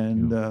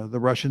 And the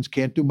Russians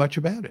can't do much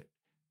about it.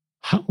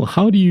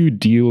 How do you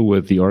deal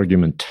with the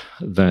argument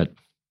that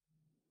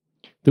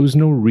there was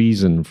no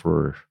reason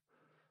for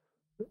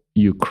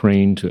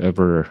Ukraine to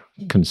ever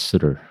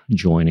consider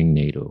joining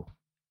NATO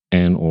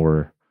and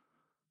or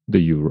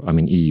the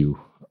EU?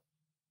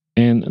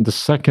 And the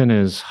second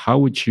is, how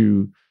would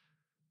you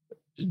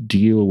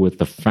deal with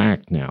the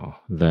fact now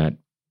that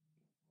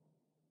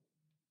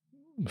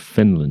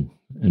Finland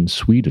and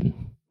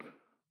Sweden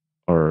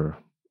are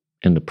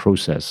in the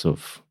process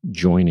of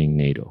joining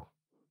NATO?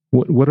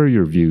 What are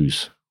your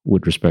views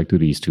with respect to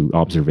these two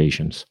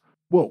observations?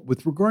 Well,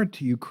 with regard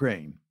to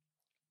Ukraine,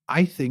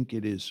 I think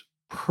it is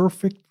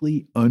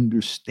perfectly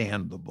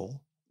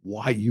understandable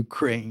why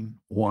Ukraine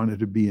wanted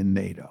to be in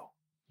NATO.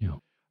 Yeah.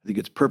 I think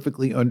it's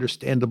perfectly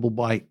understandable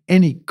why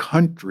any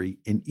country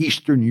in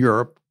Eastern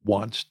Europe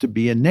wants to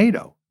be in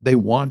NATO. They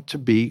want to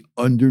be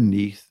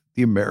underneath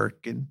the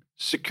American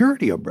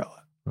security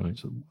umbrella. Right.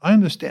 So I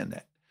understand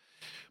that.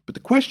 But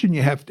the question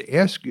you have to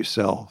ask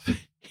yourself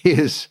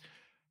is,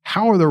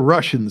 how are the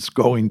Russians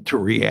going to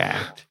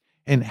react?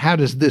 And how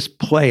does this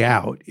play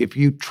out if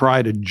you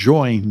try to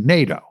join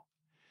NATO?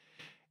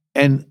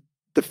 And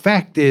the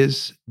fact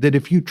is that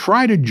if you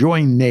try to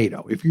join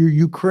NATO, if you're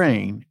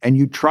Ukraine and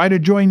you try to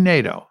join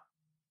NATO,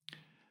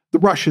 the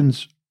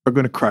Russians are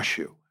going to crush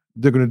you.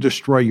 They're going to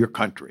destroy your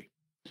country.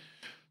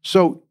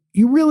 So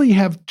you really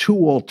have two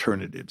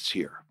alternatives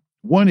here.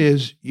 One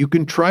is you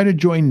can try to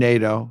join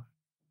NATO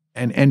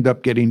and end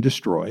up getting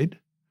destroyed,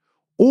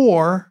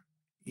 or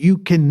you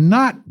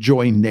cannot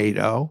join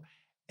NATO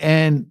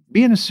and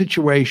be in a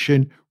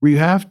situation where you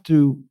have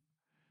to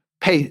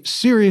pay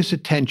serious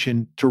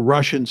attention to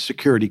Russian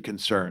security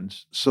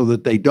concerns so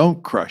that they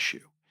don't crush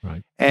you.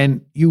 Right.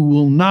 And you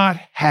will not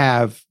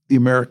have the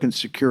American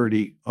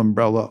security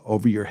umbrella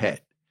over your head.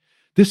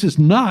 This is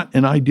not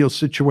an ideal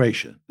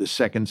situation, the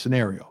second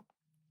scenario.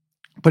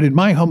 But in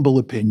my humble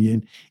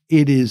opinion,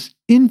 it is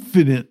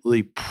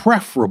infinitely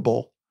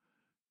preferable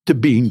to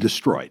being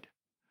destroyed.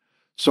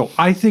 So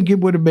I think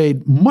it would have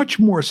made much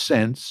more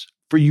sense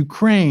for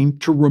Ukraine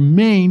to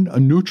remain a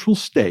neutral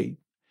state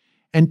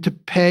and to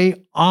pay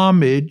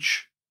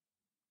homage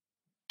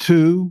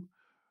to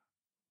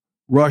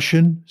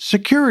Russian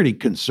security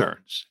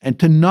concerns and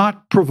to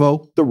not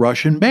provoke the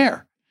Russian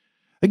bear.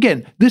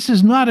 Again, this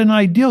is not an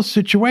ideal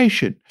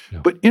situation,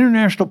 but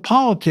international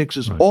politics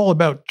is all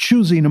about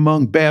choosing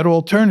among bad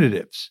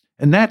alternatives,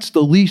 and that's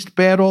the least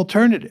bad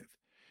alternative.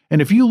 And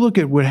if you look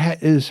at what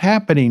is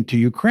happening to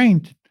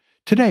Ukraine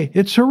today,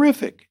 it's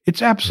horrific.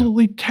 It's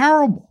absolutely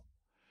terrible.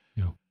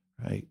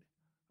 Right?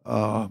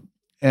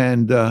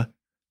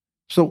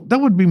 So that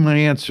would be my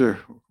answer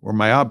or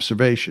my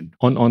observation.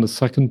 On the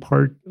second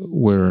part,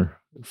 where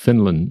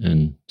Finland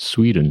and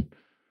Sweden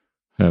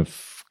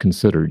have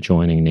considered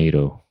joining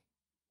NATO,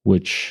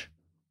 which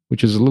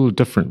is a little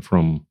different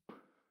from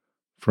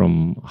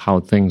how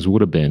things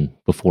would have been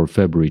before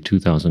February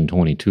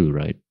 2022,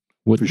 right?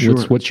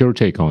 What's your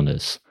take on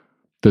this?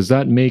 Does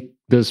that make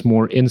this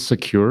more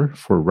insecure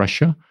for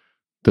Russia?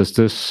 Does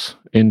this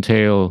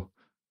entail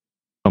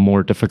a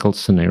more difficult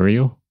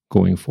scenario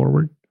going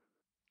forward?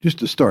 Just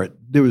to start,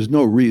 there was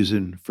no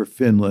reason for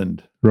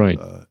Finland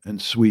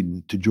and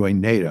Sweden to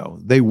join NATO.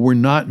 They were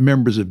not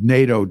members of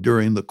NATO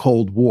during the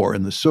Cold War,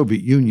 and the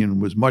Soviet Union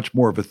was much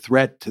more of a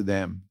threat to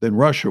them than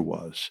Russia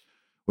was,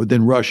 or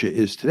than Russia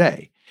is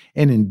today.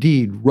 And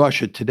indeed,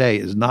 Russia today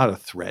is not a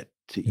threat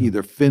to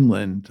either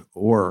Finland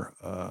or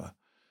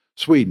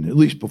Sweden, at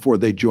least before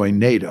they joined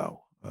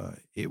NATO.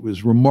 It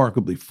was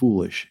remarkably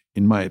foolish,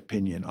 in my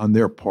opinion, on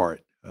their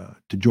part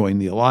to join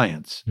the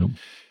alliance.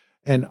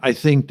 And I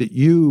think that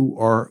you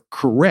are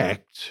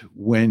correct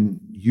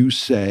when you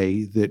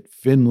say that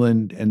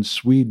Finland and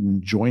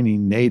Sweden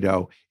joining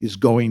NATO is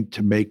going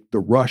to make the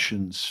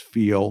Russians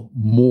feel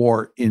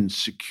more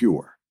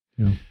insecure.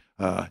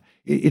 Yeah.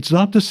 It's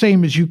not the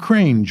same as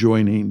Ukraine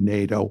joining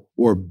NATO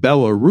or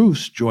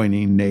Belarus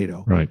joining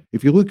NATO. Right.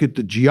 If you look at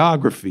the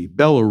geography,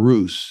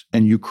 Belarus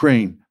and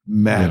Ukraine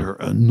matter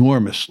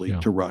enormously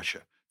to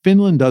Russia.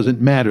 Finland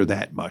doesn't matter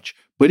that much,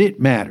 but it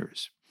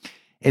matters.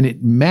 And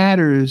it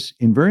matters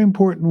in very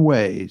important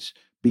ways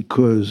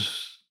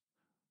because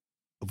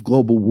of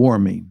global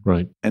warming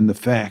and the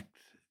fact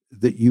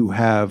that you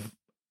have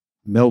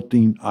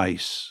melting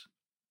ice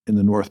in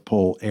the North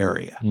Pole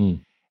area.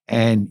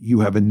 And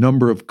you have a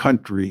number of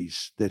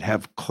countries that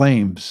have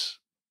claims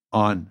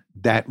on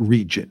that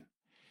region.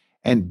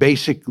 And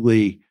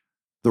basically,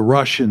 the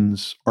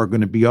Russians are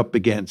going to be up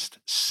against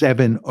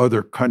 7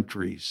 other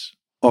countries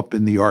up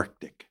in the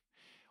Arctic.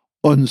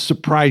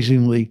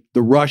 Unsurprisingly,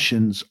 the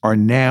Russians are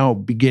now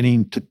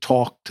beginning to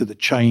talk to the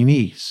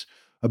Chinese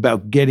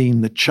about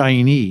getting the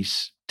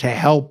Chinese to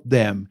help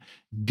them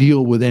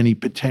deal with any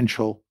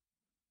potential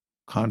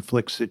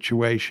conflict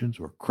situations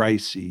or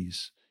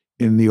crises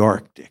in the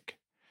Arctic.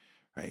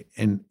 Right?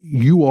 And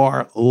you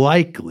are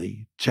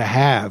likely to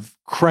have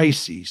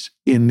crises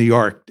in the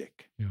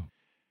Arctic. Yeah.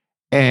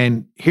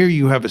 And here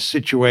you have a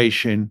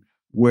situation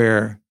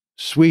where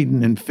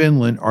Sweden and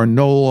Finland are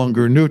no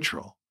longer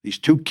neutral. These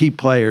 2 key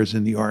players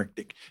in the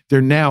Arctic,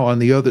 they're now on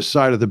the other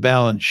side of the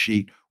balance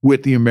sheet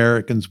with the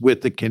Americans,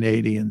 with the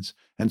Canadians,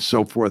 and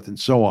so forth and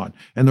so on.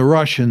 And the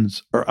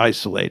Russians are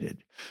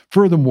isolated.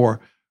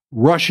 Furthermore,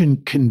 Russian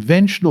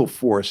conventional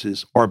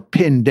forces are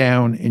pinned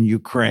down in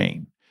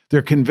Ukraine.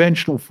 Their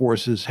conventional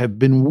forces have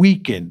been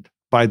weakened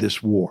by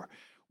this war,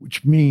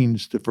 which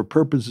means that for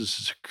purposes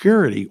of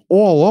security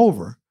all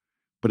over,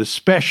 but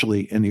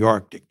especially in the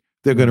Arctic,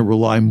 they're going to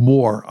rely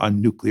more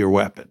on nuclear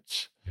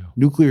weapons. Yeah.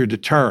 Nuclear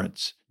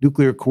deterrence,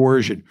 nuclear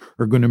coercion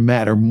are going to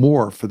matter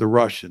more for the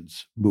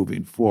Russians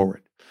moving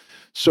forward.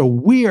 So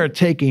we are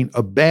taking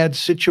a bad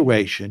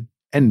situation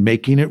and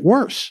making it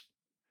worse.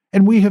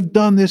 And we have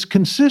done this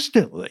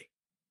consistently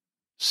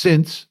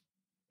since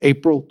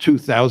April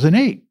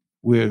 2008.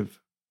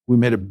 We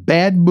made a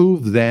bad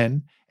move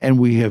then, and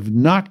we have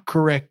not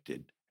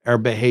corrected our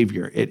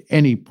behavior at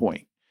any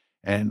point.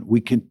 And we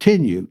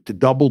continue to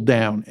double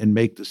down and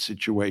make the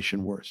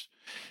situation worse.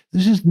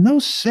 There's just no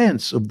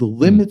sense of the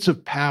limits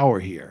of power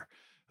here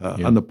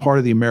on the part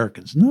of the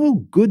Americans. No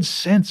good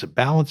sense of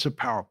balance of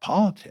power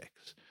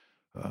politics.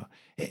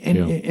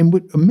 And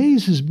what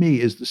amazes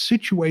me is the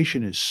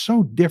situation is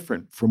so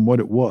different from what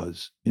it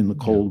was in the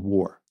Cold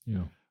War.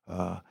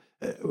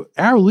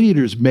 Our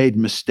leaders made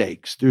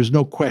mistakes. There's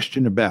no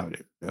question about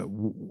it.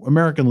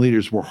 American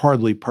leaders were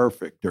hardly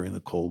perfect during the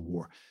Cold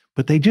War,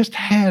 but they just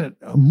had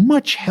a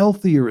much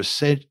healthier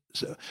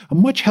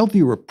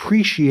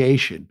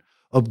appreciation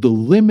of the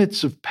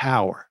limits of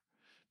power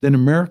than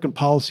American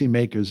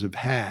policymakers have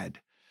had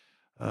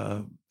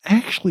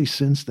actually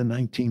since the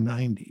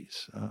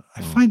 1990s.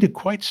 I find it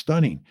quite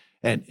stunning.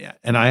 And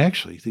I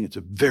actually think it's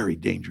a very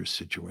dangerous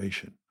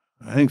situation.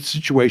 I think the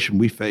situation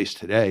we face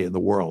today in the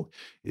world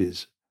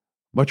is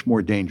much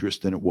more dangerous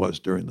than it was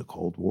during the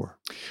Cold War.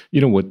 You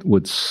know,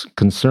 what's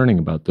concerning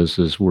about this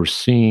is we're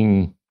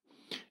seeing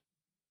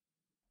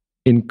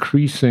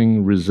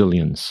increasing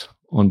resilience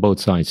on both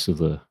sides of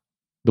the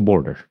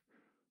border,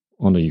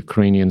 on the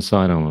Ukrainian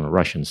side and on the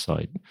Russian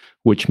side,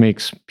 which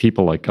makes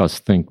people like us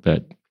think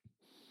that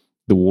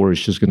the war is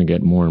just going to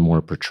get more and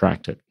more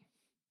protracted.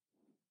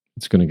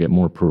 It's going to get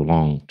more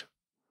prolonged.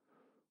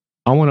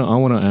 I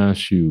want to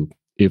ask you,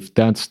 if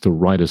that's the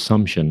right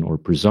assumption or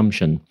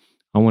presumption,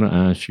 I want to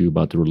ask you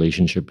about the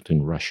relationship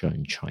between Russia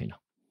and China,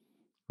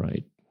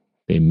 right?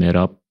 They met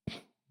up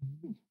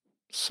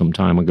some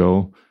time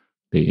ago.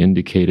 They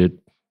indicated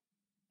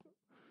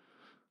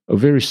a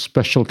very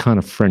special kind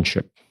of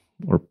friendship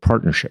or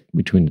partnership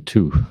between the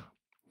two.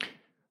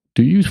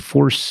 Do you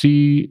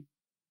foresee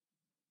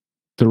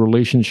the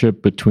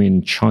relationship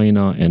between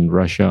China and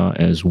Russia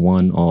as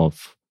one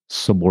of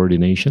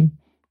subordination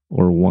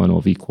or one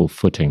of equal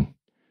footing?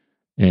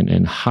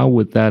 And how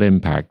would that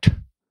impact,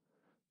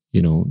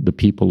 the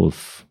people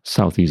of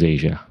Southeast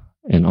Asia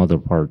and other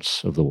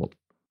parts of the world?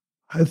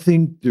 I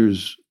think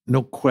there's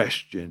no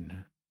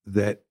question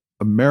that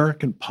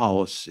American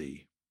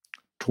policy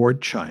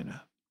toward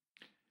China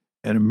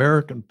and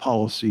American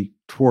policy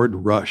toward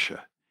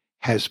Russia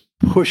has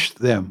pushed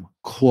them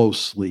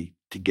closely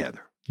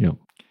together. Yeah.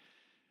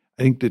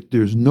 I think that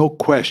there's no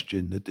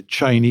question that the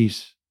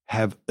Chinese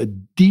have a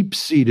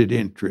deep-seated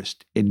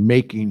interest in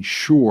making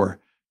sure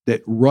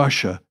that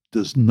Russia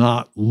does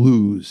not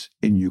lose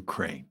in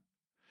Ukraine.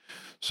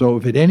 So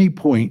if at any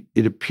point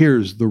it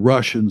appears the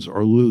Russians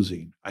are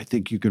losing, I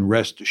think you can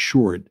rest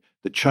assured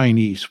the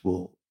Chinese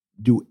will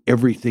do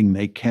everything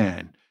they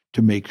can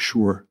to make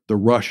sure the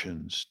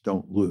Russians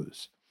don't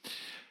lose.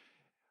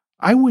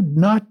 I would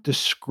not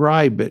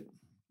describe it.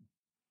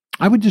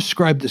 I would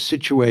describe the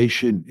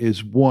situation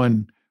as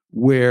one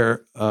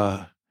where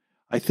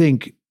I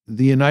think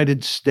the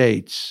United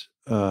States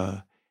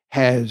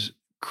has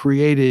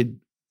created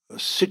a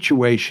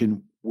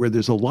situation where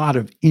there's a lot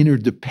of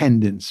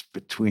interdependence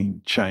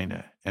between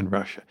China and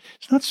Russia.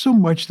 It's not so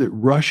much that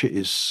Russia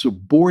is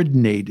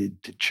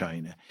subordinated to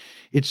China.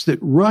 It's that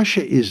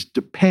Russia is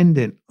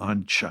dependent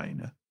on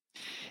China.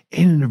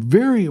 And in a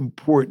very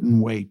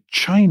important way,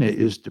 China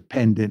is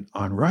dependent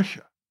on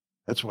Russia.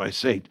 That's why I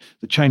say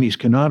the Chinese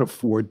cannot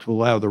afford to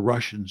allow the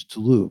Russians to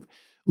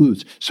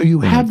lose. So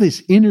you have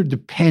this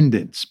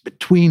interdependence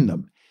between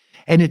them.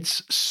 And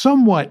it's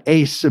somewhat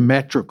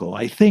asymmetrical.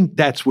 I think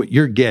that's what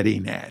you're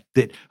getting at,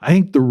 that I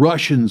think the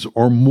Russians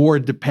are more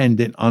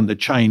dependent on the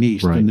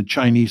Chinese than the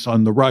Chinese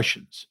on the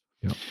Russians.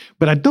 Yeah.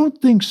 But I don't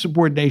think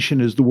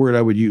subordination is the word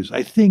I would use.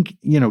 I think,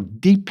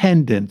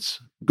 dependence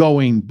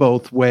going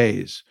both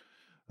ways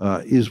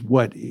is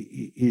what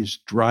is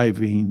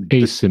driving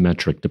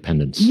asymmetric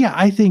dependence. Yeah,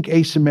 I think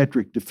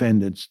asymmetric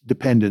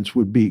dependence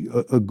would be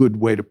a good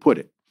way to put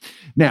it.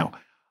 Now,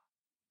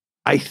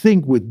 I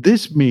think what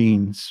this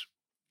means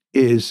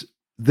is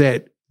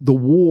that the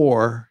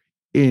war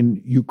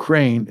in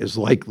Ukraine is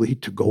likely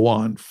to go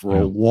on for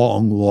a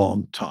long,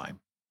 long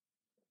time.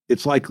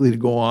 It's likely to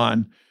go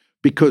on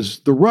because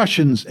the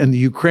Russians and the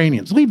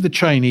Ukrainians, leave the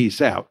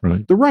Chinese out,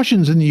 the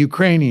Russians and the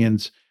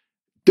Ukrainians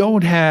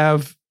don't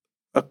have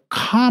a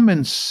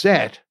common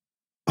set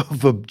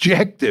of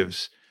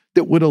objectives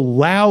that would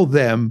allow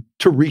them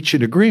to reach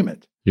an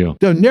agreement. Yeah.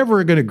 They're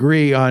never going to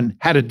agree on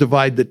how to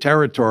divide the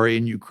territory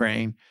in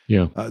Ukraine.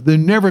 Yeah. They're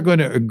never going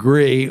to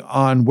agree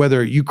on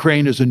whether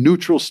Ukraine is a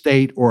neutral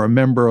state or a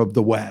member of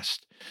the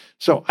West.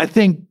 So I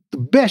think the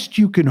best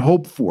you can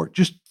hope for,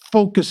 just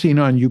focusing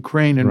on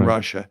Ukraine and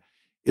Russia,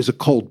 is a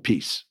cold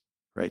peace,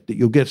 right? That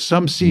you'll get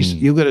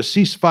you'll get a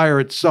ceasefire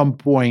at some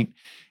point,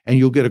 and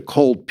you'll get a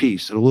cold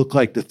peace. It'll look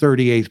like the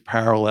 38th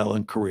parallel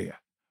in Korea,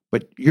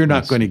 but you're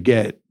not going to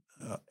get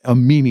a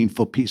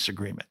meaningful peace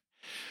agreement.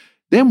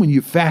 Then when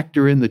you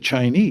factor in the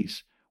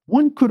Chinese,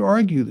 one could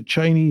argue the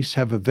Chinese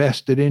have a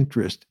vested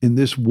interest in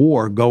this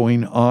war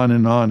going on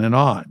and on and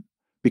on.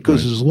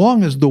 Because as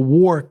long as the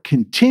war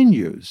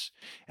continues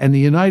and the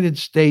United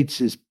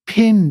States is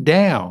pinned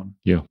down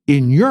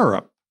in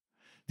Europe,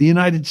 the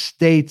United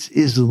States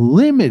is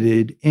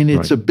limited in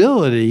its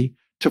ability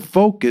to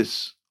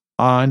focus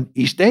on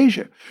East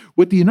Asia.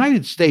 What the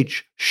United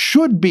States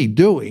should be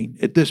doing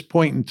at this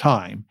point in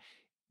time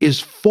is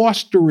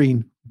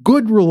fostering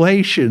good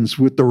relations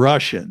with the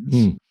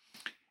Russians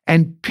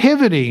and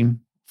pivoting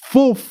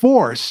full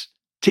force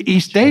to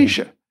East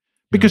Asia,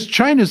 because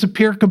China is a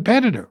peer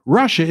competitor.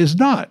 Russia is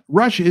not.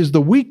 Russia is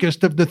the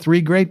weakest of the three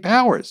great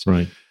powers.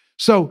 Right.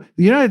 So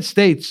the United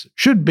States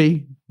should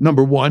be,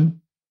 number one,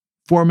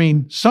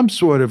 forming some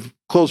sort of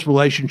close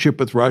relationship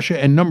with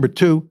Russia, and number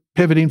two,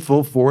 pivoting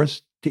full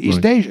force to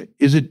East Asia.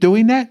 Is it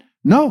doing that?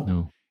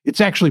 No.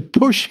 It's actually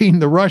pushing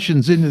the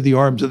Russians into the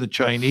arms of the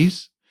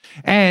Chinese,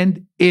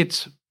 and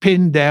it's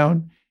pinned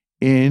down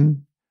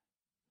in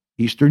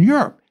Eastern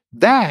Europe.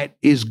 That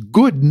is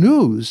good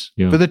news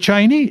for the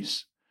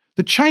Chinese.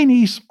 The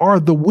Chinese are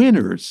the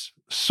winners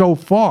so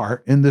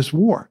far in this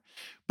war.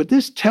 But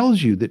this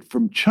tells you that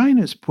from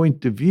China's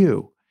point of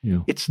view,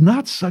 it's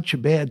not such a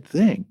bad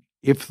thing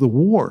if the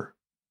war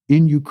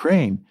in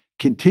Ukraine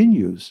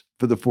continues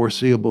for the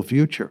foreseeable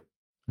future.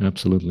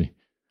 Absolutely.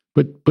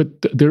 But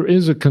there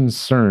is a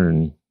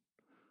concern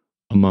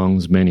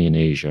amongst many in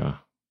Asia,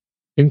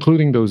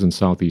 including those in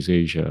Southeast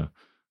Asia,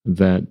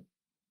 that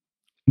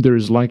there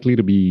is likely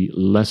to be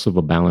less of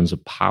a balance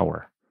of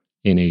power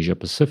in Asia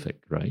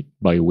Pacific, right?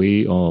 By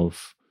way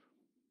of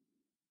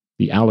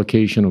the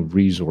allocation of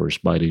resource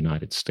by the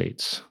United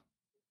States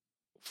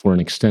for an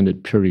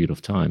extended period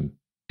of time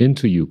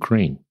into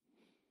Ukraine,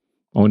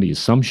 on the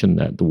assumption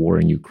that the war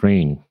in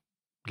Ukraine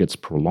gets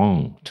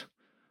prolonged.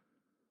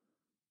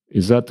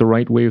 Is that the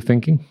right way of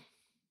thinking?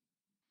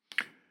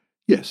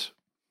 Yes.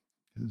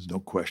 There's no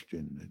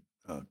question that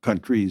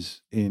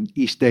countries in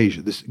East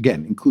Asia, this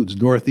again includes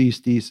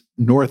Northeast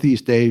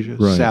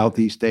Asia,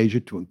 Southeast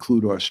Asia, to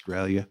include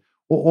Australia,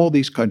 all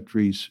these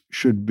countries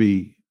should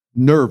be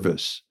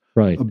nervous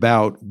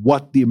about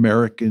what the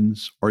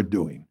Americans are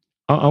doing.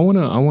 I want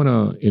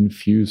to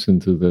infuse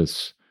into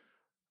this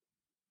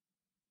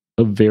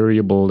a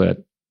variable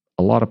that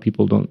a lot of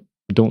people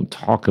don't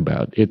talk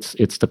about.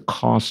 It's the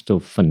cost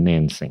of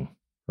financing,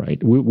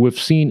 right? We've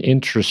seen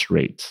interest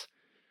rates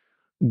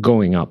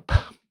going up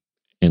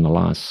in the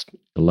last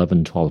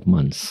 11, 12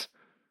 months.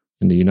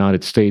 In the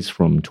United States,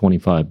 from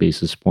 25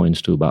 basis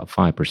points to about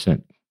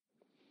 5%.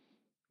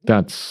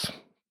 That's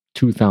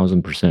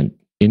 2,000%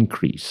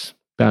 increase.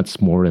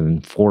 That's more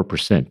than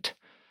 4%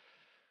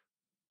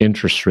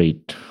 interest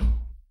rate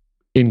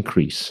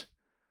increase.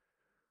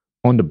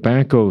 On the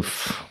back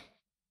of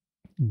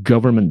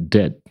government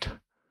debt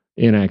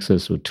in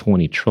excess of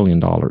 $20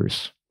 trillion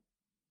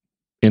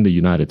in the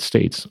United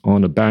States,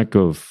 on the back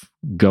of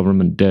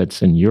government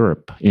debts in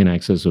Europe in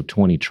excess of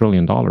 $20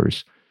 trillion,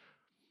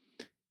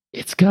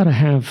 it's got to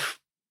have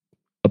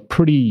a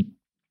pretty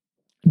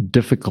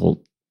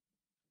difficult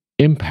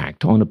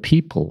impact on the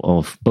people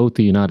of both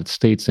the United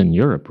States and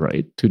Europe,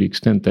 right? To the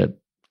extent that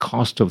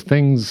cost of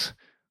things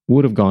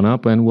would have gone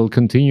up and will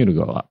continue to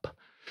go up.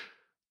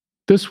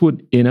 This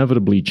would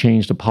inevitably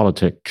change the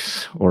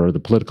politics or the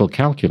political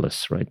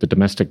calculus, right? The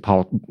domestic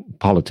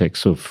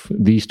politics of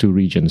these two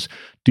regions.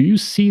 Do you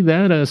see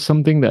that as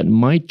something that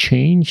might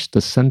change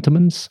the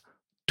sentiments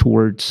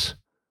towards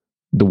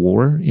the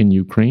war in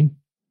Ukraine?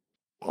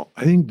 Well,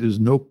 I think there's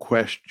no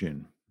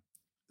question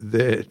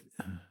that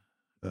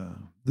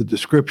the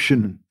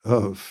description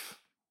of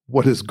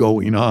what is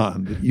going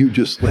on that you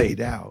just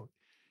laid out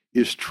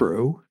is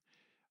true.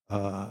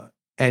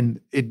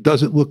 And it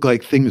doesn't look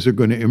like things are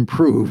going to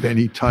improve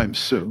anytime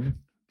soon,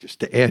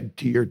 just to add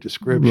to your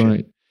description.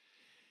 Right.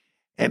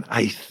 And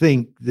I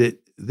think that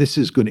this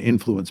is going to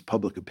influence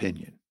public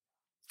opinion.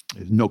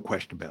 There's no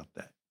question about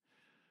that.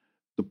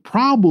 The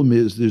problem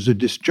is there's a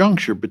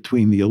disjuncture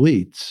between the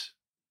elites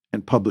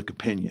and public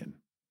opinion.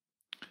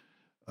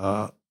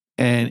 And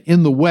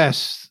in the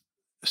West,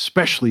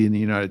 especially in the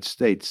United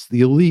States,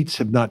 the elites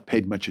have not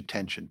paid much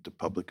attention to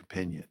public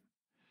opinion.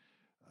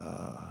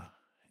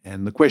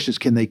 And the question is,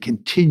 can they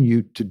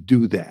continue to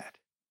do that?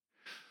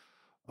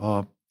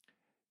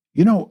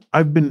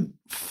 I've been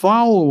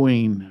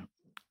following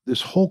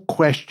this whole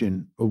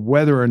question of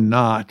whether or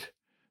not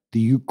the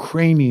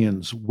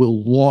Ukrainians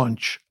will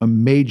launch a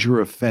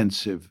major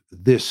offensive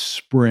this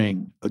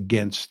spring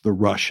against the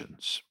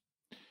Russians.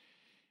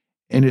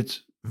 And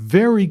it's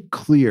very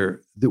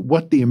clear that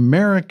what the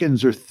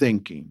Americans are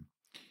thinking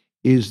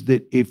is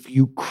that if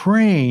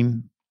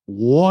Ukraine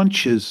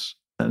launches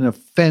an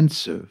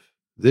offensive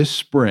this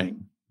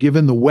spring,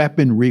 given the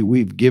weaponry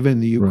we've given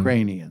the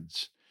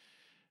Ukrainians,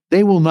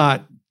 they will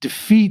not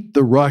defeat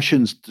the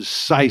Russians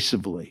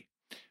decisively,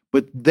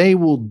 but they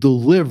will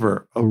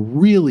deliver a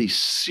really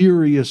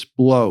serious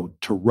blow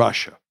to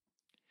Russia.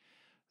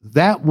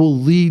 That will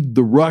lead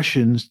the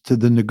Russians to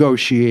the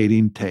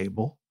negotiating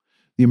table.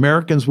 The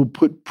Americans will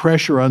put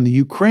pressure on the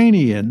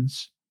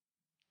Ukrainians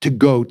to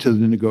go to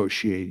the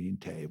negotiating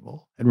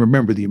table. And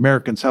remember, the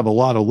Americans have a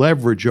lot of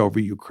leverage over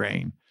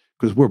Ukraine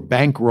because we're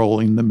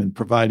bankrolling them and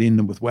providing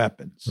them with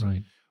weapons.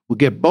 Right. We'll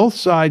get both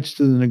sides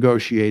to the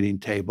negotiating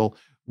table.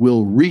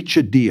 We'll reach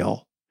a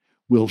deal.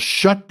 We'll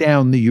shut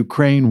down the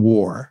Ukraine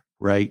war,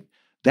 right?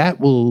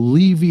 That will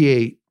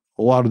alleviate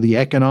a lot of the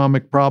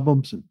economic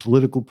problems and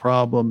political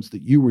problems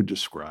that you were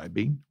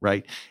describing,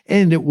 right?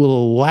 And it will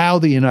allow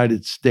the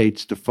United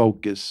States to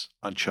focus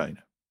on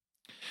China.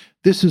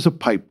 This is a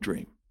pipe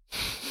dream.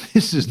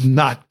 This is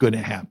not going to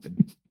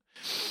happen.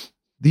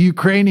 The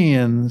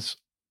Ukrainians,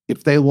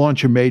 if they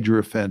launch a major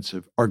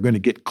offensive, are going to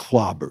get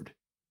clobbered.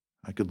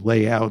 I could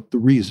lay out the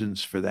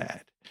reasons for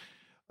that.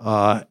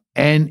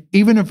 And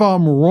even if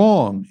I'm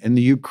wrong and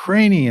the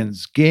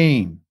Ukrainians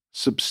gain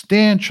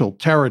substantial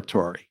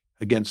territory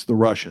against the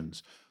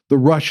Russians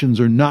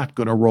are not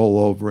going to roll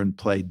over and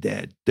play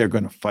dead. They're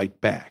going to fight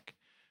back.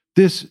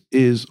 This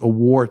is a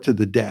war to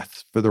the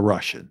death for the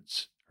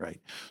Russians,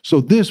 right?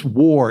 So this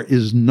war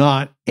is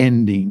not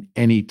ending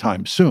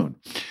anytime soon.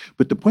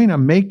 But the point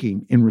I'm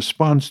making in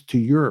response to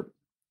your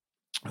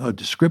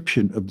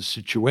description of the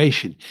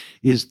situation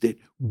is that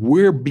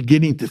we're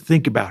beginning to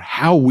think about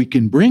how we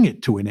can bring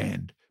it to an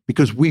end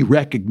because we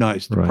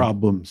recognize the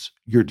problems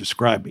you're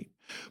describing.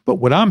 But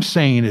what I'm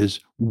saying is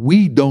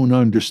we don't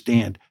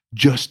understand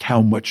just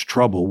how much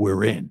trouble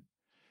we're in.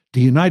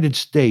 The United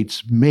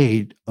States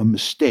made a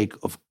mistake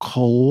of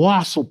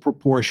colossal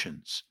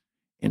proportions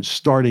in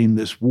starting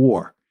this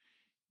war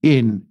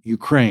in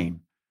Ukraine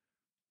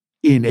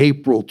in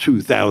April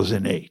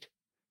 2008,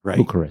 right?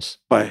 Bucharest.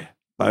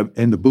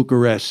 And the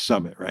Bucharest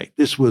summit, right?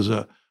 This was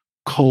a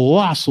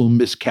colossal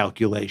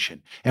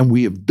miscalculation, and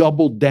we have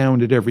doubled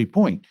down at every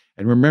point.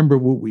 And remember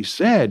what we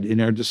said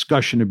in our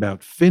discussion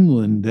about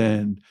Finland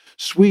and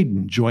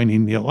Sweden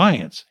joining the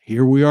alliance.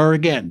 Here we are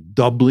again,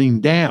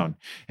 doubling down.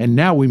 And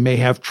now we may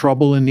have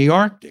trouble in the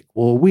Arctic.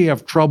 Well, we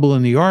have trouble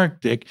in the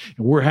Arctic,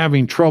 and we're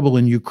having trouble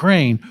in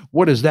Ukraine.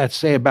 What does that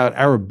say about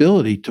our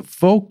ability to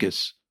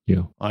focus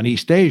on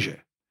East Asia?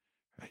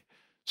 Right?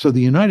 So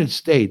the United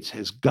States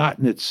has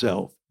gotten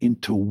itself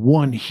into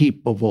one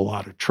heap of a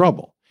lot of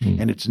trouble,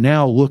 and it's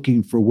now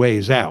looking for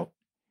ways out.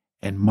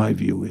 And my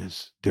view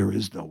is there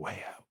is no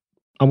way out.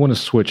 I want to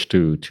switch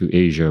to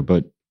Asia,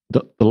 but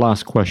the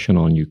last question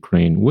on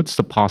Ukraine, what's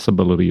the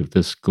possibility of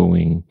this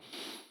going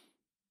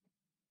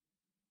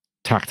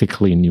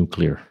tactically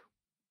nuclear?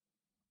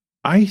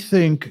 I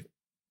think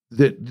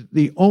that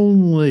the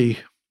only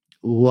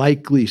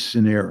likely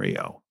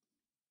scenario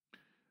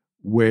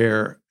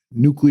where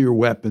nuclear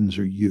weapons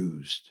are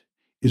used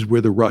is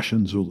where the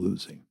Russians are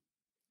losing.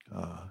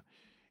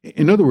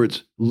 In other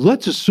words,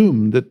 let's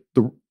assume that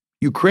the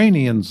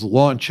Ukrainians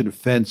launch an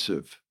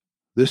offensive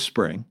this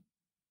spring,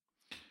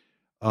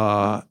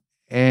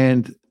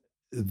 and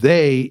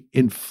they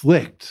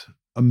inflict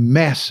a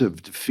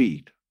massive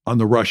defeat on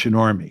the Russian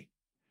army.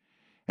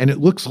 And it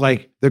looks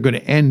like they're going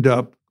to end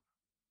up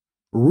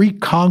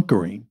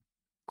reconquering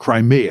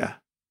Crimea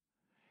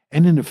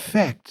and, in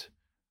effect,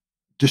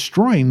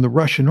 destroying the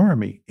Russian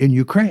army in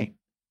Ukraine.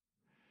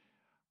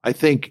 I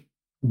think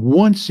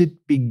once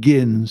it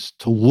begins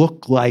to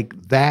look like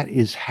that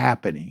is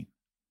happening,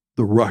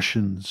 the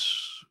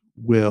Russians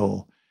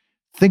will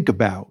think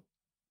about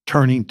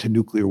turning to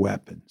nuclear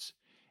weapons.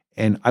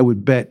 And I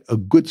would bet a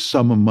good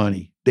sum of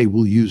money they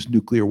will use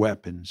nuclear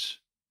weapons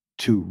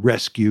to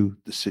rescue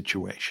the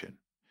situation.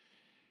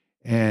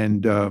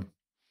 And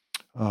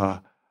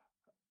the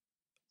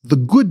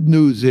good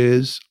news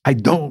is I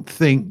don't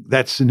think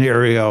that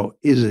scenario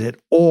is at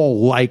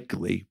all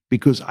likely,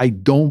 because I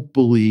don't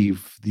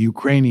believe the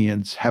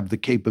Ukrainians have the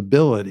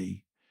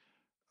capability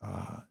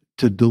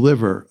to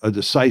deliver a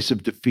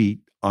decisive defeat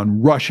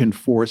on Russian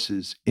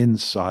forces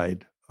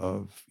inside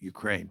of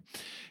Ukraine.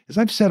 As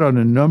I've said on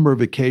a number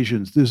of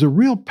occasions, there's a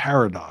real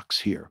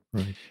paradox here.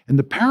 Right. And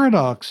the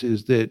paradox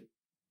is that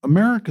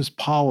America's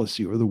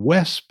policy, or the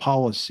West's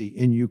policy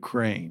in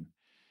Ukraine,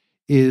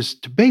 is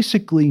to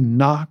basically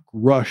knock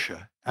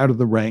Russia out of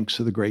the ranks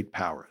of the great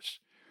powers.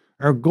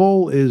 Our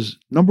goal is,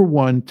 number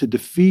one, to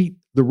defeat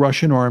the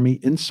Russian army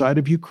inside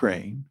of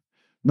Ukraine.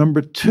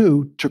 Number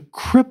two, to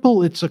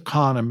cripple its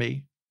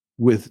economy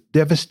with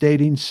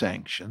devastating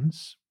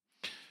sanctions.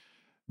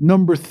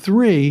 Number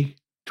three,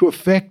 to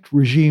effect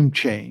regime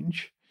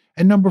change.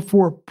 And number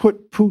four,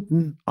 put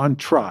Putin on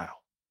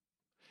trial.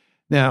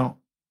 Now,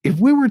 if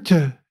we were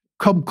to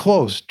come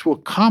close to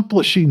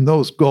accomplishing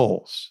those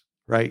goals,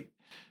 right,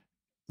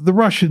 the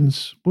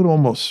Russians would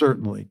almost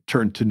certainly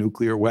turn to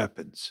nuclear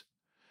weapons.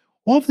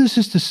 All of this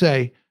is to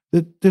say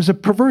that there's a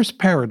perverse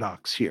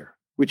paradox here,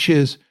 which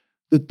is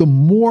that the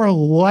more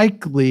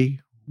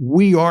likely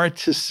we are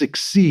to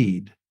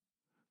succeed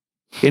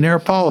in our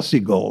policy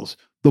goals,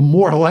 the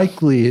more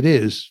likely it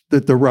is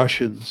that the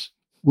Russians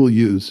will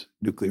use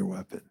nuclear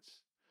weapons.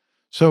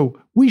 So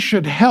we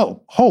should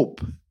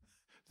hope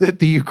that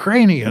the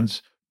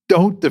Ukrainians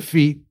don't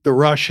defeat the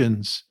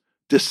Russians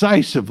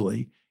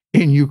decisively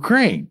in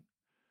Ukraine.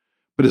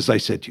 But as I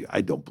said to you,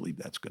 I don't believe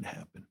that's going to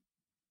happen.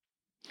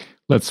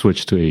 Let's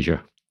switch to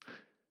Asia.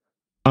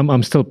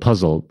 I'm still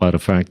puzzled by the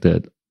fact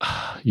that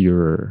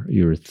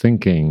your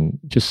thinking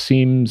just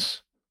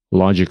seems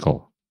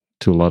logical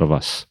to a lot of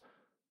us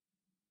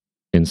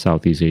in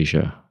Southeast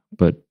Asia,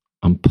 but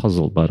I'm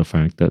puzzled by the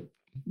fact that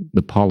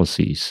the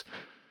policies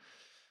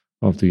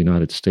of the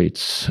United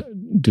States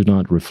do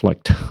not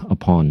reflect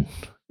upon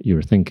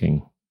your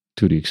thinking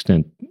to the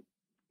extent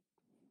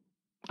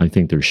I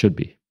think there should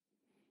be,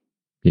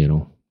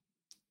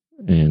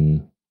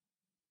 And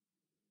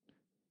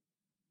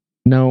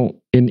now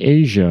in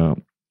Asia,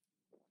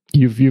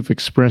 you've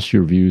expressed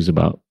your views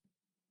about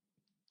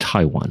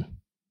Taiwan.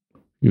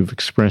 You've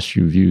expressed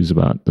your views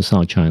about the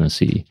South China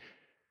Sea.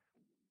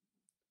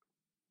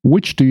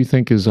 Which do you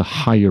think is a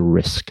higher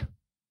risk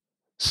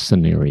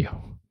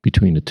scenario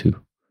between the two?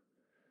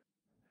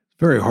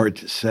 Very hard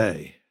to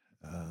say.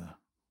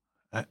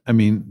 I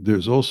mean,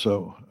 there's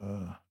also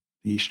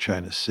the East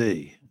China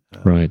Sea.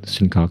 Right,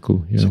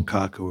 Senkaku. Yeah.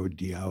 Senkaku or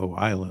Diao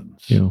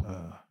Islands,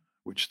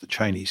 which the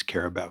Chinese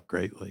care about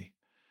greatly.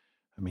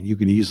 I mean, you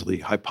can easily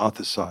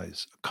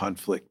hypothesize a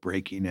conflict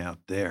breaking out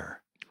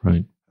there.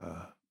 Right.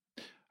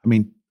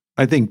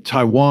 I think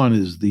Taiwan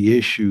is the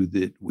issue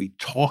that we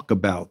talk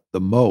about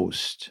the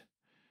most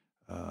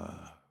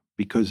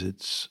because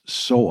it's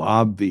so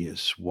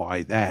obvious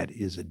why that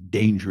is a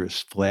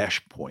dangerous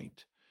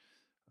flashpoint.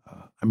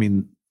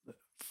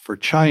 For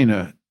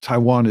China,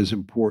 Taiwan is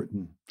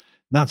important,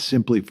 not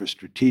simply for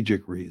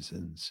strategic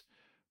reasons,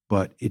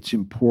 but it's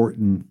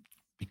important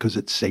because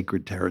it's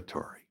sacred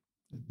territory.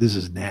 This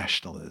is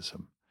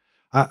nationalism.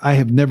 I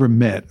have never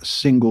met a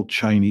single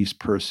Chinese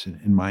person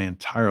in my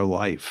entire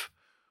life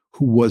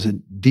who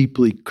wasn't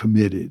deeply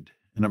committed,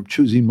 and I'm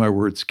choosing my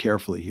words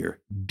carefully here,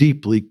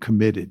 deeply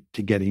committed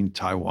to getting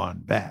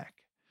Taiwan back.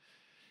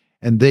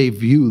 And they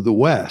view the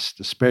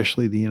West,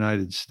 especially the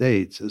United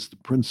States, as the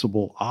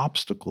principal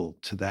obstacle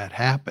to that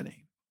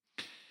happening.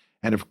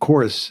 And of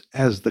course,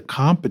 as the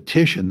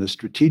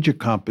strategic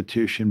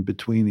competition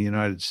between the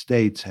United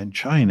States and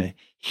China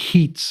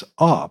heats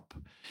up,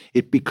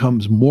 it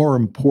becomes more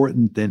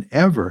important than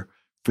ever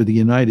for the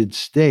United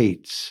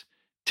States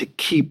to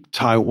keep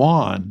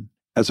Taiwan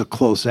as a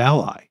close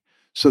ally.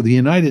 So the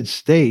United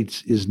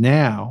States is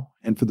now,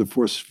 and for the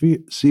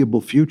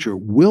foreseeable future,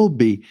 will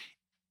be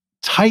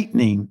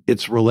tightening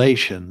its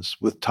relations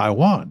with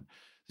Taiwan.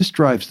 This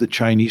drives the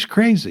Chinese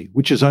crazy,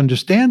 which is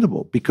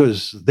understandable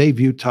because they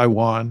view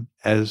Taiwan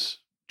as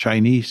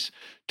Chinese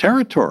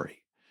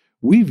territory.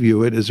 We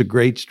view it as a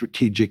great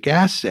strategic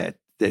asset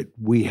that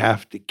we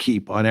have to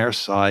keep on our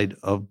side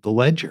of the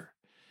ledger.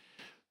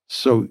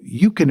 So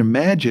you can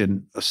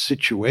imagine a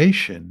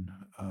situation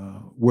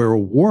where a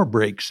war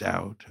breaks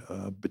out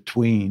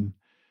between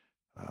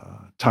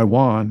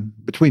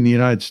the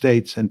United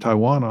States and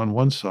Taiwan on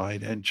one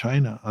side and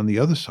China on the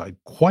other side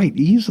quite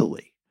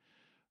easily.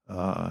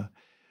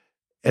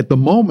 At the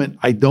moment,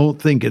 I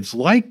don't think it's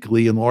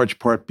likely, in large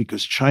part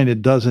because China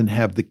doesn't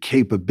have the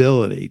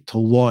capability to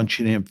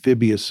launch an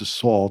amphibious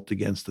assault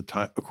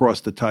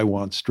across the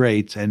Taiwan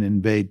Straits and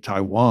invade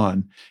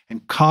Taiwan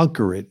and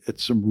conquer it at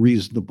some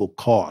reasonable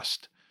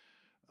cost.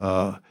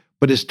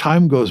 But as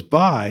time goes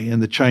by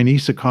and the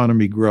Chinese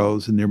economy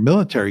grows and their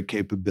military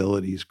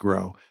capabilities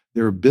grow,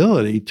 their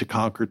ability to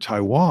conquer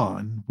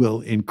Taiwan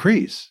will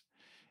increase.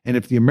 And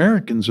if the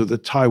Americans or the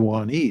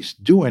Taiwanese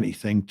do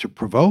anything to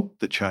provoke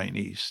the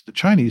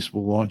Chinese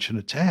will launch an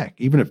attack,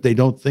 even if they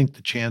don't think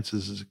the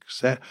chances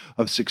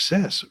of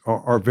success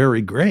are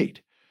very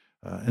great.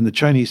 And the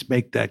Chinese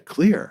make that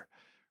clear,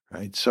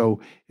 right? So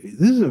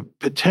this is a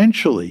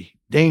potentially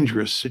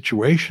dangerous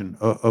situation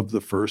of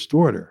the first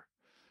order.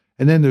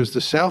 And then there's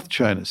the South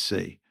China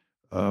Sea.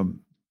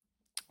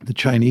 The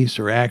Chinese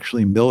are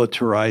actually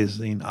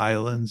militarizing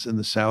islands in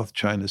the South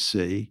China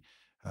Sea.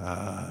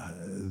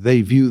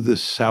 They view the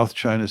South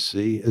China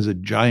Sea as a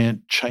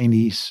giant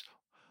Chinese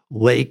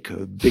lake,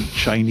 a big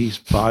Chinese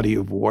body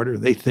of water.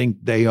 They think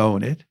they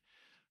own it.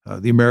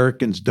 The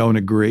Americans don't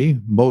agree.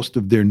 Most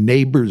of their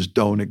neighbors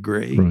don't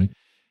agree. Right.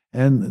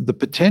 And the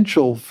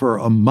potential for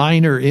a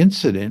minor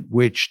incident,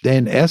 which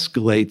then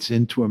escalates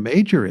into a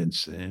major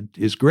incident,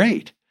 is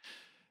great.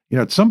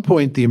 At some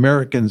point, the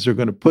Americans are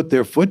going to put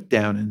their foot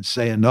down and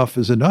say enough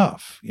is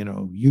enough.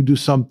 You do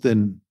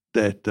something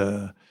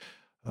that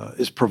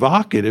is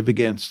provocative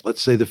against,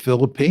 let's say, the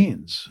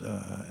Philippines.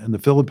 And the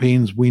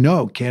Philippines, we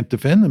know, can't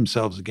defend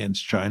themselves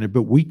against China,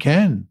 but we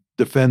can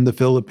defend the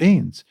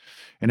Philippines.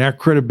 And our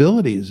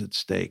credibility is at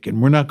stake. And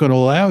we're not going to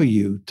allow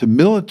you to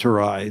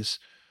militarize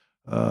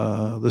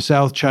the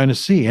South China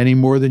Sea any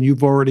more than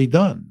you've already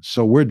done.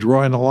 So we're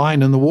drawing a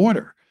line in the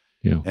water.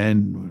 Yeah.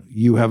 And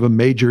you have a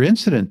major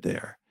incident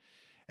there.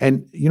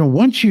 And,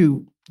 once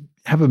you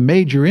have a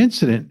major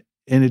incident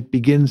and it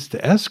begins to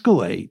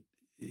escalate,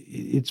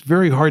 it's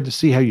very hard to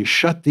see how you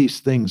shut these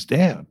things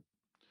down.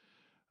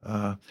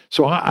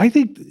 So I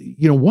think,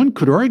 one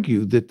could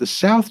argue that the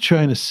South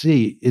China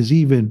Sea is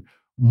even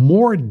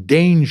more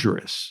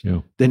dangerous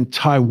than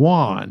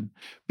Taiwan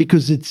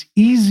because it's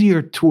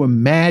easier to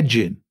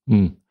imagine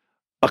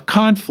a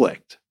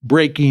conflict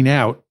breaking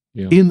out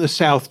in the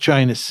South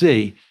China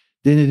Sea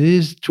than it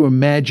is to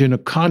imagine a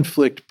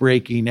conflict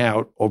breaking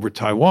out over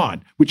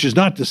Taiwan, which is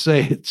not to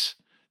say it's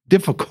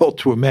difficult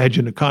to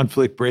imagine a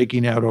conflict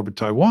breaking out over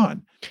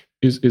Taiwan.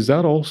 Is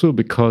that also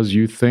because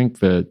you think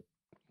that,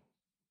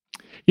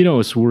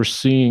 as we're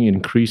seeing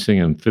increasing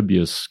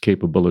amphibious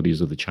capabilities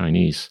of the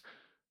Chinese,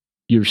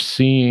 you're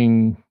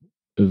seeing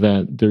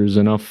that there's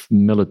enough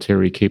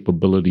military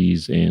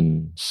capabilities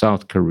in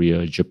South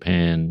Korea,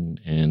 Japan,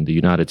 and the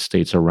United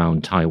States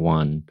around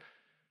Taiwan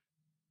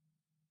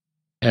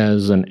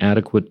as an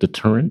adequate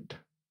deterrent?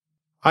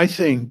 I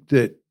think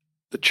that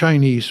the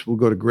Chinese will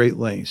go to great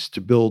lengths to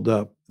build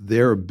up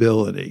their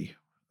ability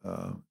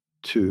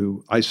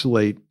to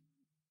isolate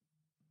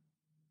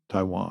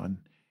Taiwan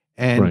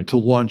and to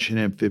launch an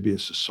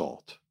amphibious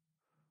assault.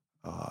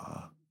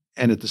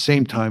 And at the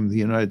same time, the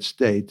United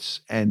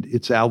States and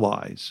its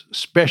allies,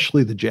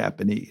 especially the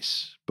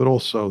Japanese, but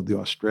also the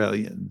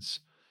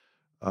Australians,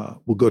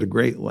 will go to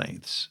great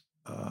lengths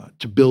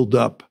to build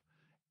up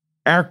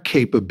our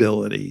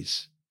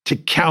capabilities to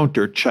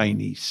counter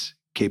Chinese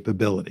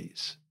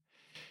capabilities.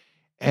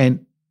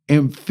 And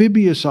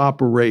amphibious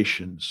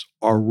operations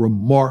are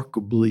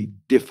remarkably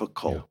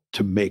difficult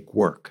to make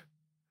work.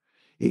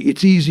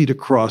 It's easy to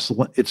cross,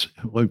 let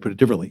me put it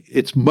differently,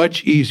 it's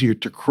much easier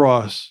to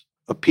cross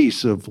a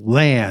piece of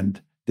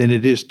land than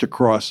it is to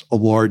cross a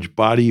large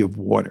body of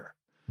water.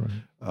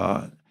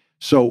 Right.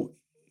 So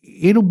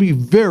it'll be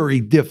very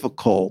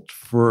difficult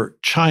for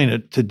China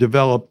to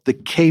develop the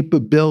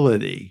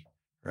capability,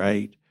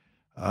 right,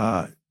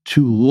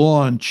 to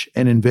launch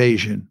an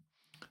invasion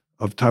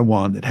of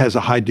Taiwan that has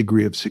a high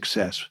degree of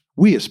success.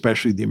 We,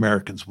 especially the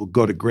Americans, will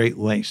go to great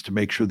lengths to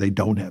make sure they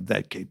don't have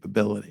that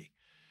capability.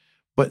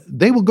 But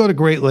they will go to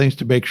great lengths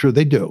to make sure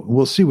they do.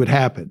 We'll see what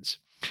happens.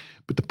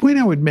 But the point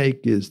I would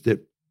make is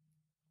that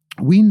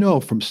we know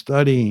from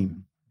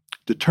studying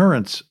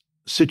deterrence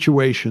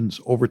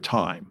situations over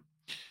time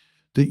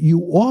that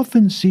you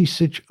often see,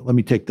 let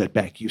me take that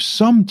back. You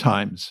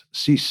sometimes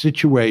see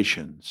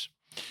situations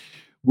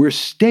where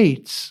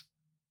states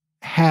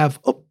have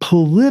a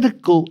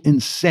political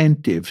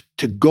incentive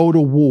to go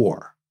to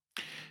war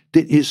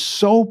that is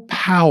so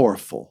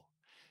powerful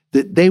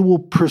that they will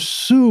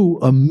pursue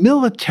a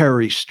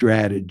military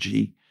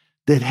strategy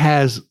that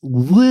has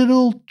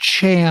little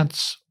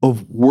chance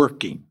of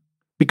working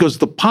because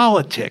the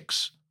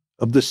politics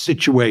of the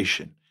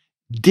situation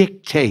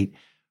dictate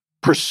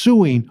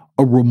pursuing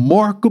a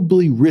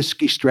remarkably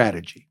risky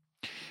strategy.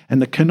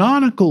 And the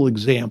canonical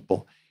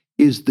example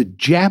is the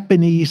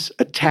Japanese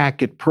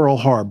attack at Pearl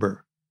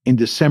Harbor in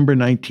December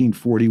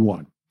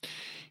 1941.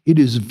 It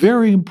is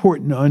very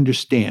important to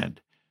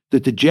understand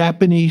that the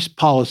Japanese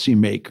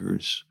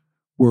policymakers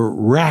were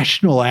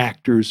rational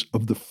actors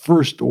of the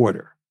first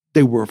order.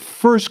 They were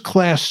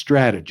first-class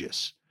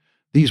strategists.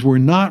 These were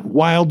not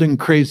wild and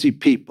crazy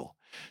people.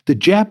 The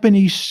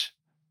Japanese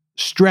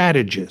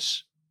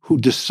strategists who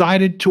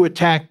decided to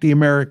attack the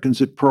Americans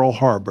at Pearl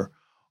Harbor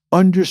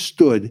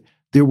understood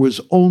there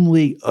was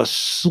only a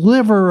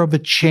sliver of a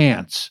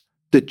chance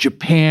that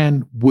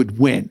Japan would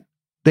win.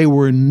 They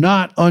were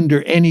not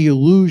under any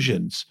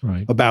illusions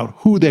about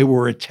who they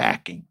were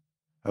attacking,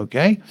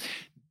 okay?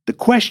 The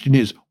question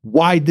is,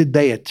 why did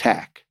they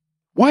attack?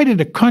 Why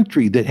did a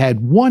country that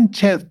had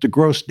 1/10 the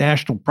gross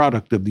national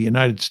product of the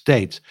United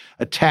States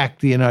attack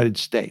the United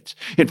States?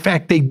 In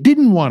fact, they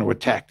didn't want to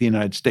attack the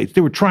United States.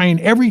 They were trying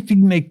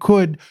everything they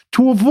could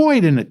to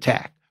avoid an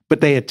attack,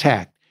 but they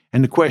attacked.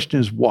 And the question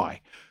is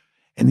why?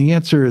 And the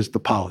answer is the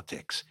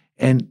politics.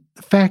 And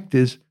the fact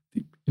is,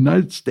 the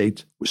United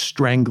States was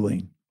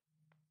strangling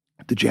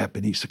the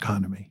Japanese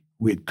economy.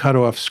 We had cut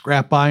off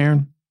scrap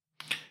iron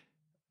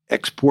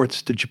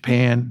exports to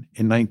Japan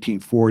in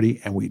 1940,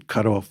 and we'd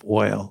cut off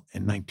oil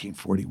in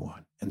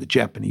 1941. And the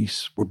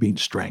Japanese were being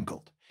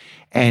strangled.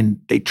 And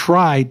they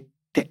tried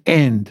to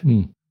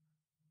end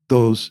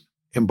those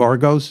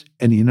embargoes,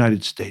 and the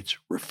United States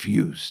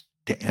refused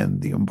to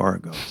end the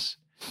embargoes.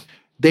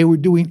 They were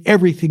doing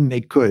everything they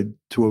could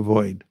to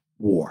avoid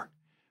war.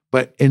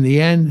 But in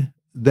the end,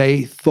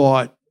 they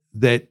thought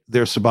that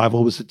their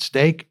survival was at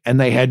stake, and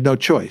they had no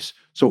choice.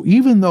 So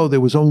even though there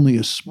was only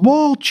a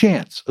small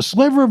chance, a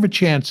sliver of a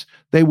chance,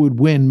 they would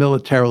win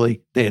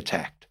militarily, they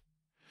attacked.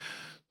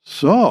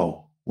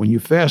 So when you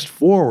fast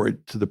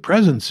forward to the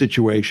present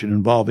situation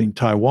involving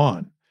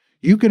Taiwan,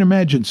 you can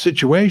imagine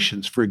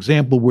situations, for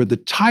example, where the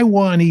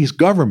Taiwanese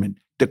government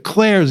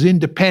declares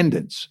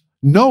independence,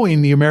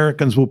 knowing the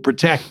Americans will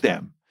protect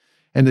them.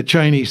 And the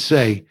Chinese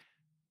say,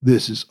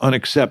 this is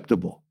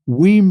unacceptable.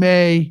 We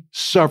may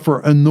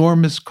suffer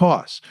enormous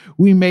costs.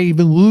 We may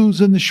even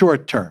lose in the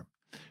short term.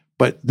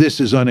 But this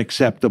is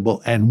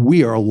unacceptable, and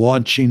we are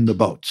launching the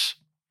boats.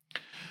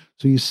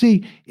 So you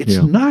see, it's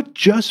not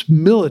just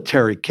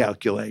military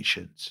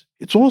calculations.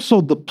 It's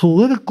also the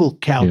political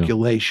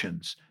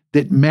calculations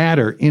that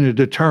matter in a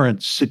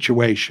deterrence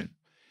situation.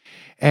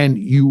 And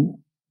you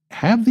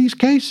have these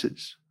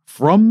cases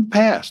from the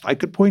past. I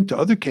could point to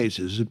other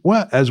cases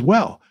as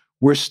well,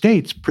 where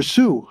states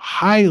pursue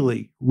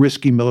highly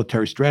risky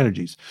military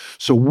strategies.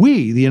 So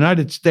we, the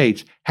United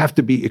States, have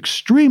to be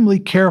extremely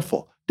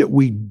careful that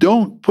we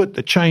don't put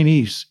the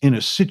Chinese in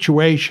a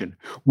situation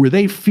where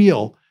they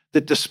feel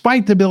that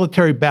despite the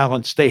military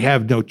balance, they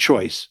have no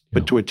choice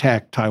but to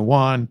attack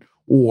Taiwan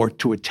or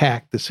to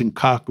attack the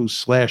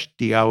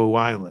Senkaku/Diaoyu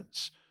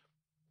Islands.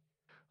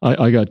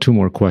 I got two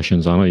more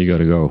questions. I know you got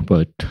to go,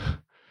 but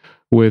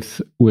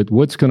with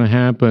what's going to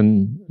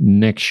happen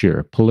next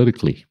year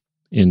politically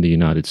in the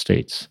United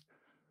States,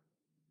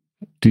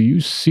 do you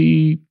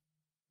see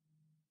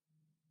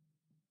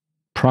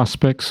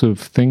prospects of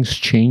things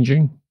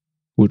changing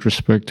with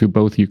respect to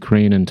both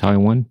Ukraine and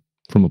Taiwan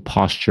from a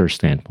posture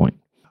standpoint?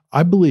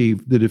 I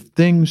believe that if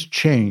things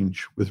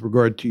change with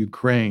regard to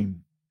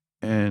Ukraine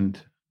and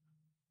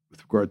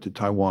with regard to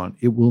Taiwan,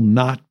 it will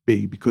not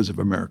be because of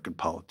American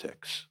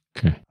politics.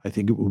 Okay. I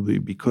think it will be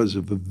because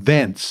of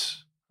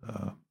events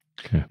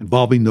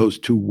involving those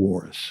two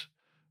wars.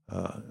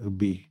 It will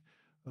be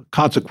a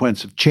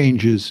consequence of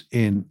changes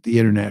in the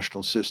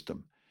international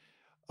system.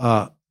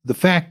 The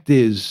fact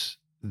is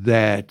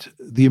that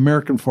the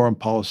American foreign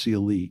policy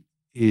elite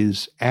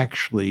is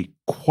actually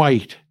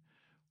quite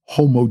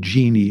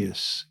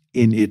homogeneous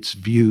in its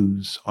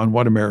views on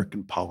what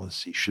American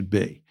policy should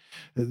be.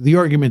 The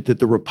argument that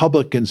the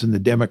Republicans and the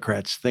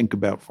Democrats think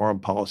about foreign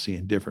policy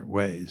in different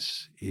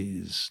ways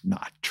is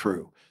not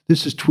true.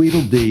 This is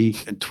Tweedledee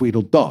and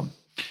Tweedledum.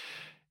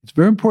 It's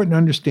very important to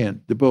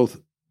understand that both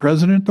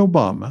President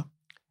Obama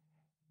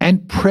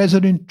and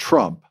President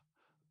Trump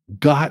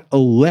got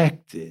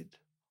elected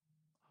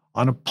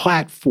on a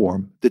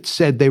platform that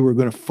said they were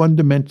going to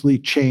fundamentally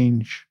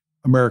change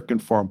American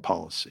foreign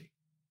policy.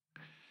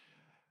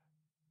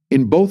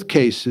 In both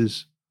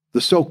cases,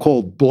 the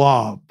so-called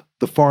blob,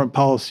 the foreign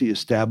policy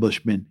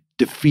establishment,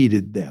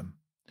 defeated them.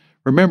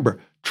 Remember,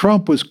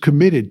 Trump was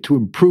committed to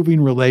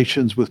improving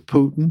relations with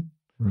Putin,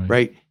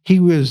 right? He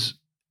was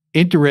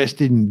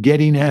interested in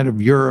getting out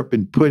of Europe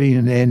and putting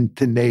an end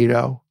to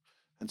NATO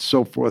and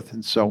so forth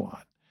and so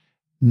on.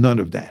 None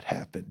of that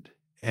happened.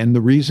 And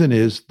the reason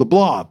is the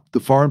blob, the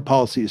foreign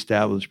policy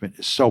establishment,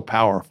 is so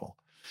powerful.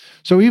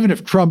 So even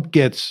if Trump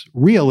gets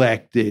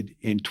reelected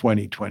in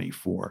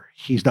 2024,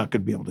 he's not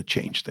going to be able to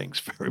change things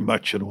very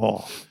much at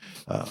all.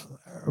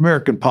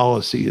 American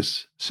policy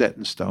is set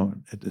in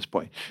stone at this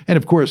point. And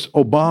of course,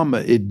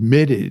 Obama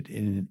admitted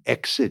in an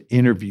exit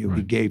interview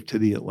he gave to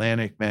the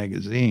Atlantic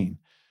magazine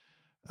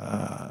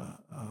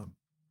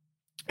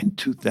in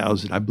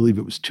 2000, I believe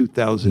it was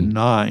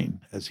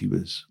 2009, as he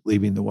was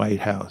leaving the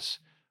White House,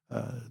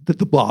 that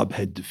the blob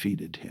had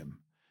defeated him.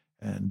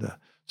 And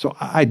so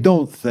I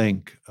don't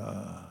think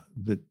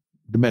that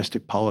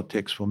domestic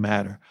politics will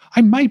matter.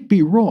 I might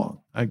be wrong.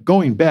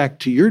 Going back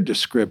to your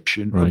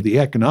description of the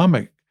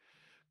economic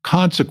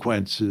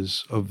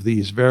consequences of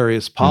these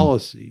various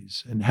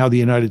policies and how the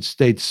United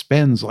States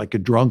spends like a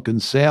drunken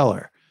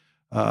sailor,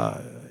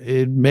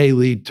 it may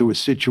lead to a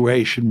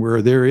situation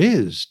where there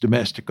is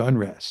domestic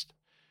unrest.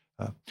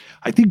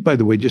 I think, by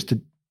the way, just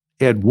to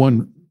add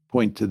one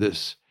point to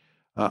this,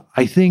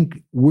 I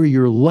think where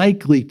you're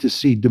likely to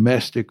see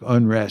domestic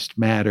unrest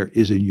matter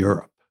is in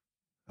Europe.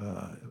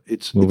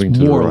 It's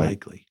more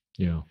likely.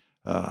 Yeah.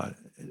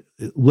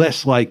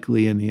 Less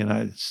likely in the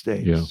United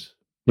States. Yeah.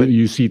 But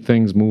you see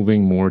things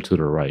moving more to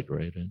the right,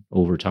 right?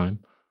 Over time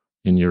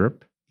in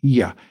Europe?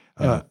 Yeah.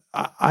 Yeah.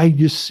 I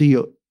just see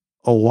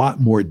a lot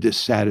more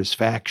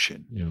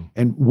dissatisfaction. Yeah.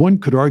 And one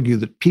could argue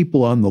that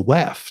people on the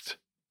left,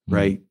 Mm.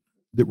 right,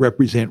 that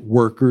represent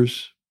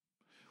workers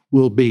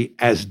will be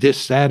as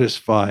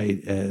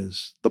dissatisfied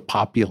as the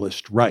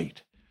populist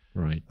right.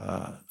 Right.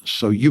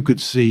 So you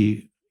could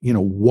see,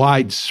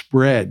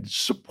 widespread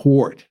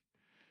support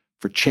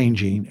for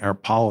changing our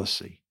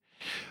policy.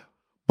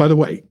 By the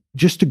way,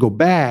 just to go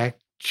back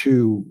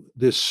to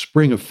this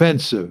spring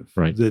offensive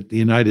Right. that the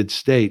United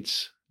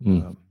States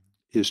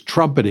is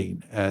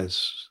trumpeting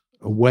as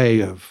a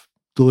way of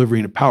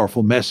delivering a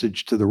powerful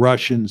message to the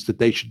Russians that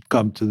they should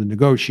come to the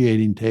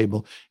negotiating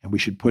table and we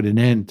should put an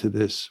end to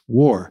this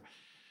war.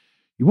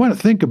 You want to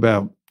think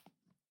about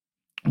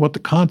what the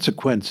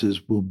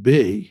consequences will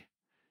be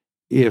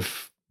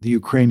if the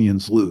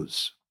Ukrainians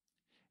lose.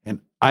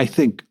 And I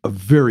think a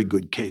very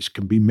good case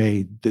can be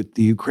made that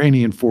the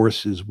Ukrainian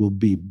forces will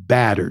be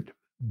battered,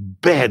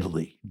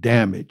 badly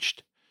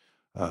damaged,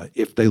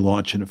 if they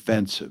launch an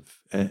offensive.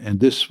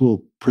 And this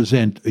will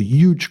present a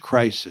huge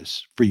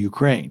crisis for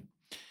Ukraine.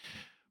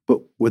 But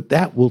what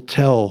that will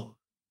tell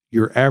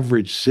your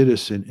average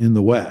citizen in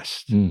the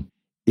West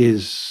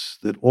is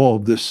that all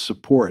of this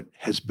support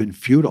has been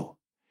futile.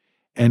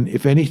 And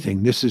if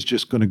anything, this is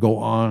just going to go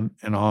on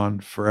and on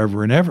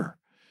forever and ever.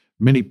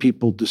 Many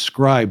people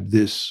describe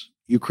this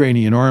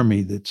Ukrainian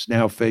army that's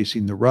now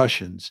facing the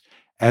Russians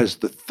as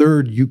the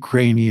third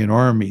Ukrainian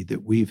army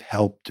that we've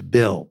helped to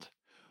build.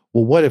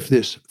 Well, what if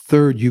this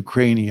third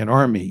Ukrainian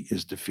army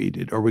is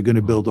defeated? Are we going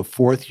to build a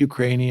fourth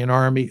Ukrainian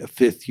army, a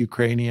fifth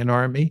Ukrainian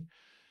army?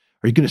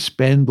 Are you going to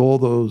spend all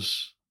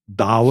those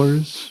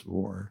dollars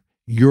or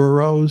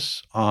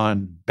euros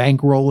on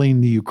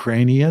bankrolling the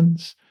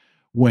Ukrainians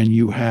when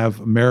you have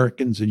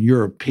Americans and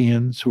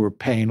Europeans who are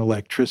paying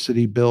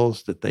electricity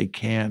bills that they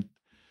can't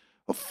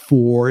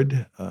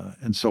afford,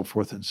 and so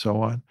forth and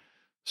so on?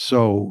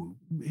 So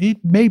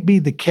it may be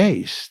the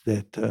case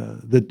that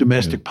the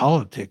domestic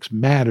politics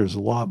matters a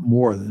lot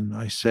more than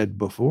I said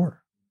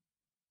before.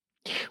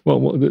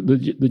 Well,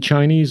 the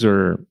Chinese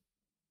are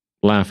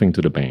laughing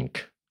to the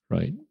bank,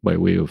 right, by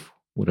way of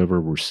whatever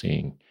we're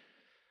seeing.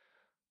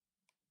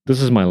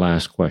 This is my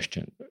last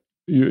question.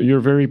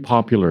 You're very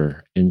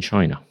popular in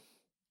China,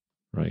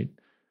 right?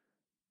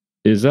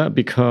 Is that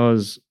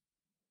because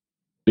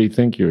they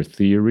think your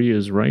theory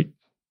is right,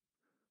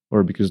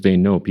 or because they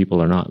know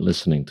people are not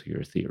listening to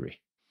your theory?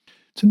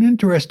 It's an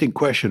interesting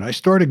question. I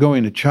started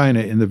going to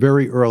China in the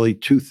very early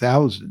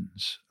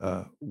 2000s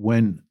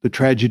when the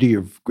tragedy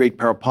of Great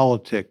Power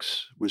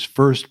Politics was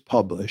first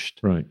published.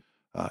 Right.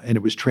 And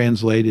it was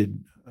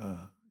translated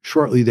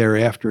shortly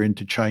thereafter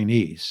into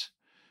Chinese.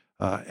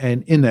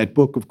 And in that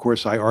book, of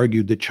course, I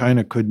argued that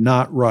China could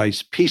not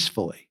rise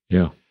peacefully.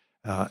 Yeah.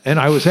 And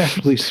I was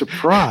actually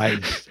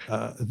surprised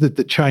that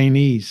the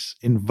Chinese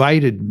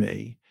invited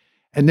me.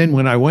 And then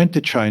when I went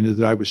to China,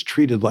 that I was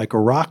treated like a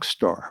rock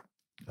star.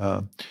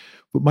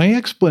 But my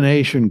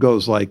explanation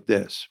goes like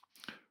this.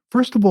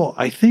 First of all,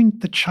 I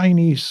think the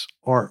Chinese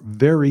are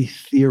very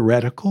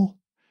theoretical.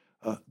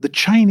 The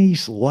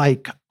Chinese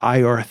like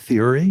IR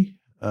theory.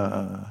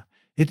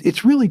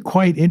 It's really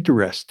quite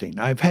interesting.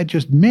 I've had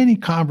just many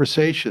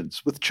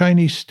conversations with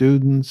Chinese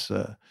students,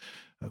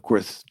 of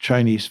course,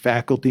 Chinese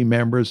faculty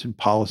members and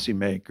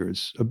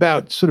policymakers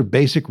about sort of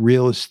basic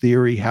realist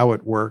theory, how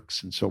it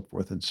works, and so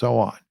forth and so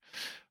on.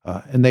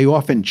 And they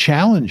often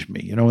challenge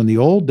me. In the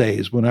old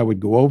days when I would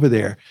go over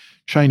there,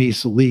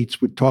 Chinese elites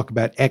would talk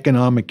about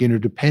economic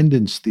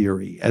interdependence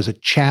theory as a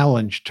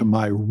challenge to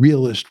my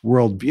realist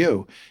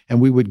worldview, and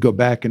we would go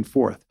back and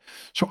forth.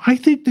 So I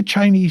think the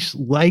Chinese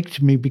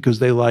liked me because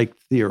they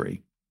liked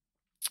theory.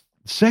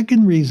 The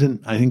second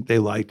reason I think they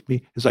liked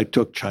me is I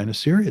took China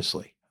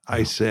seriously.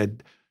 I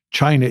said,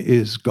 China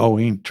is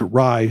going to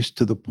rise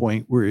to the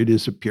point where it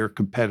is a peer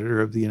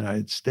competitor of the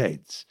United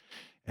States.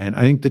 And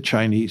I think the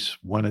Chinese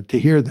wanted to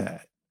hear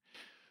that.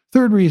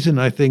 Third reason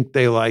I think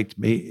they liked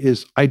me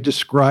is I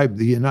described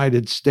the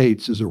United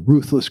States as a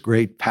ruthless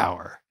great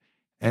power.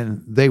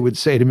 And they would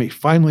say to me,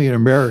 finally, an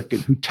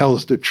American who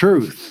tells the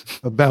truth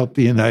about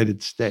the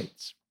United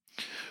States.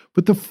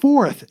 But the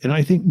fourth, and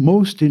I think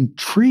most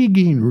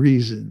intriguing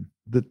reason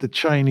that the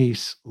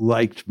Chinese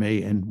liked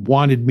me and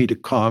wanted me to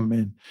come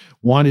and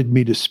wanted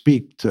me to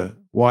speak to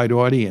wide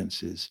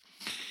audiences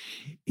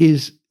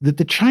is that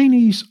the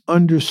Chinese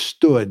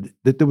understood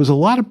that there was a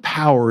lot of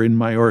power in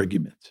my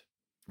argument,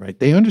 right?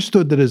 They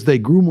understood that as they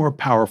grew more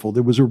powerful,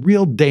 there was a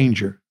real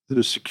danger that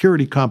a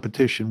security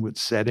competition would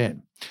set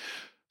in.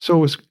 So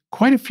it was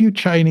quite a few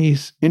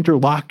Chinese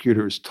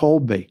interlocutors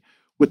told me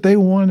what they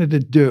wanted to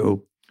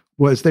do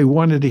was they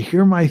wanted to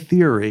hear my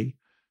theory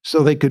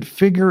so they could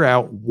figure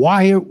out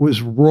why it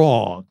was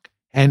wrong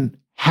and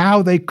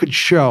how they could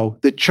show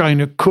that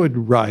China could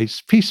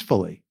rise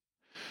peacefully.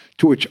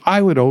 To which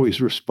I would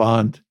always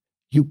respond,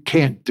 you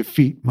can't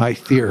defeat my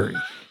theory.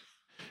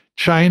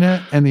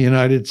 China and the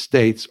United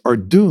States are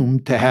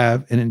doomed to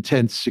have an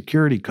intense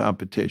security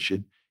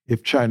competition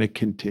if China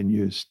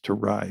continues to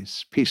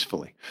rise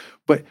peacefully.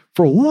 But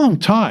for a long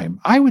time,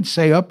 I would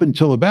say up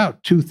until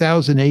about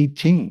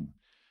 2018,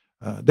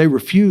 They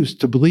refused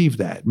to believe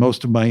that,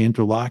 most of my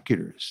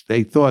interlocutors.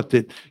 They thought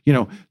that,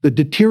 the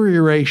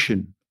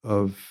deterioration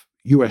of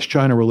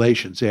U.S.-China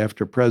relations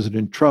after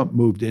President Trump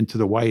moved into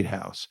the White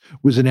House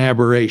was an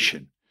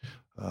aberration.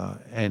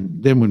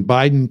 And then when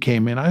Biden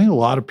came in, I think a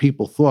lot of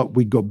people thought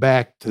we'd go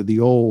back to the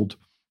old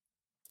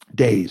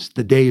days,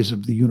 the days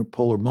of the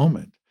unipolar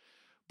moment.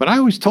 But I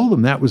always told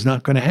them that was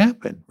not going to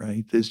happen,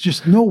 right? There's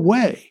just no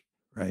way,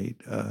 right?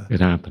 It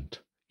happened.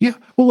 Yeah.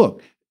 Well,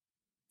 look,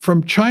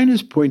 from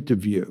China's point of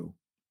view,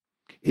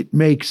 it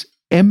makes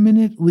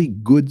eminently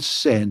good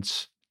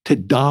sense to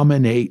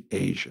dominate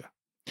Asia.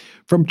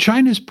 From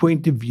China's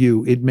point of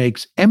view, it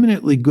makes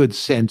eminently good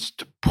sense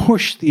to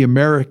push the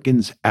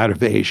Americans out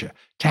of Asia,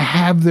 to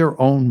have their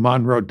own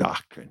Monroe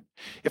Doctrine.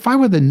 If I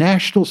were the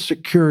national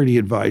security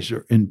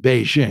advisor in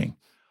Beijing,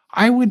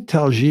 I would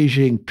tell Xi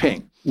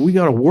Jinping, we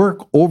got to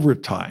work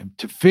overtime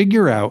to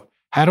figure out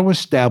how to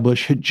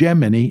establish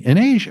hegemony in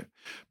Asia,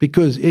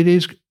 because it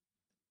is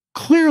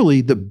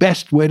clearly the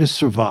best way to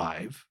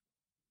survive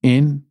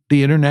in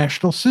the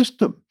international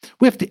system.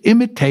 We have to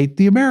imitate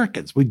the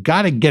Americans. We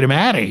got to get them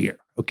out of here,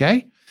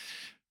 okay?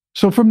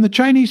 So from the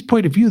Chinese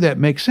point of view, that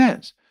makes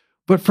sense.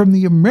 But from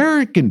the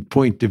American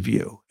point of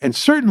view, and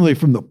certainly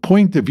from the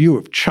point of view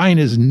of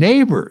China's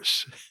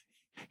neighbors,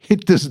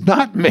 it does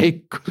not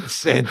make good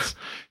sense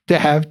to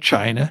have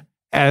China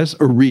as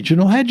a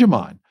regional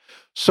hegemon.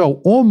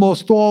 So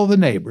almost all the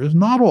neighbors,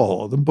 not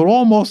all of them, but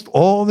almost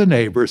all the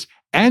neighbors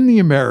and the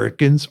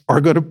Americans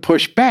are going to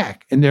push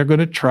back, and they're going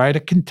to try to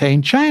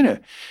contain China.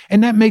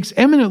 And that makes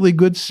eminently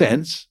good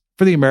sense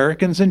for the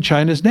Americans and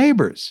China's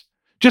neighbors,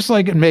 just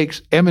like it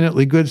makes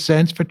eminently good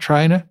sense for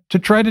China to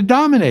try to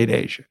dominate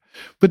Asia.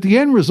 But the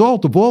end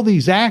result of all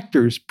these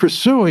actors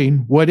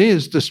pursuing what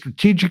is the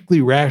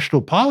strategically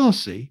rational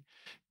policy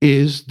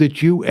is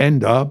that you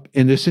end up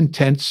in this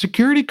intense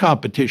security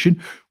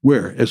competition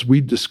where, as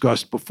we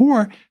discussed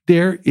before,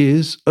 there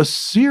is a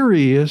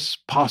serious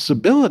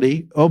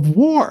possibility of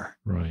war.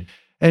 Right.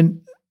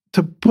 And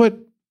to put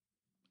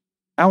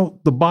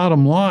out the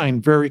bottom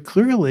line very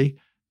clearly,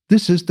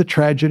 this is the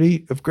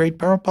tragedy of great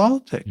power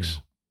politics.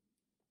 Yeah.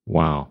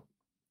 Wow.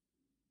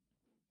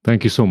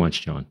 Thank you so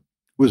much, John.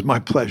 It was my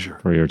pleasure.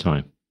 For your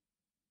time.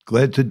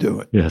 Glad to do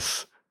it.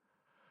 Yes.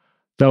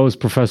 That was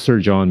Professor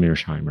John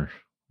Mearsheimer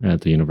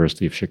at the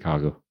University of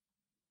Chicago.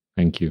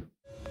 Thank you.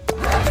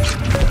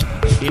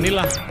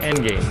 Inilah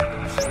Endgame.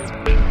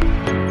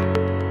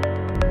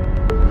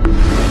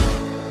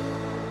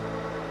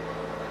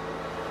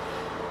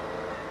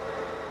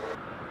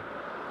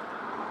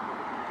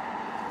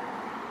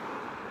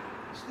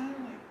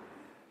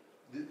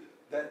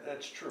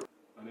 That's true.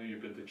 I know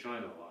you've been to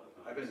China a lot of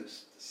times. I've been to the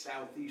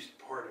southeast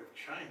part of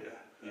China.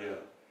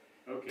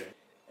 Yeah. Okay.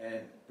 And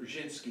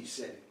Brzezinski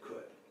said it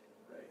could,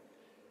 right?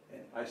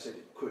 And I said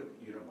it couldn't.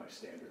 You know my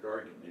standard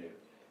argument.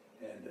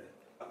 Yeah. And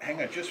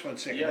hang on just one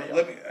second. Yeah,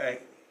 Let me.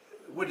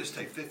 What does it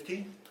take?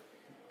 15?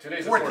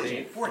 Today's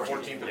 14th.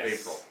 14th of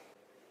April.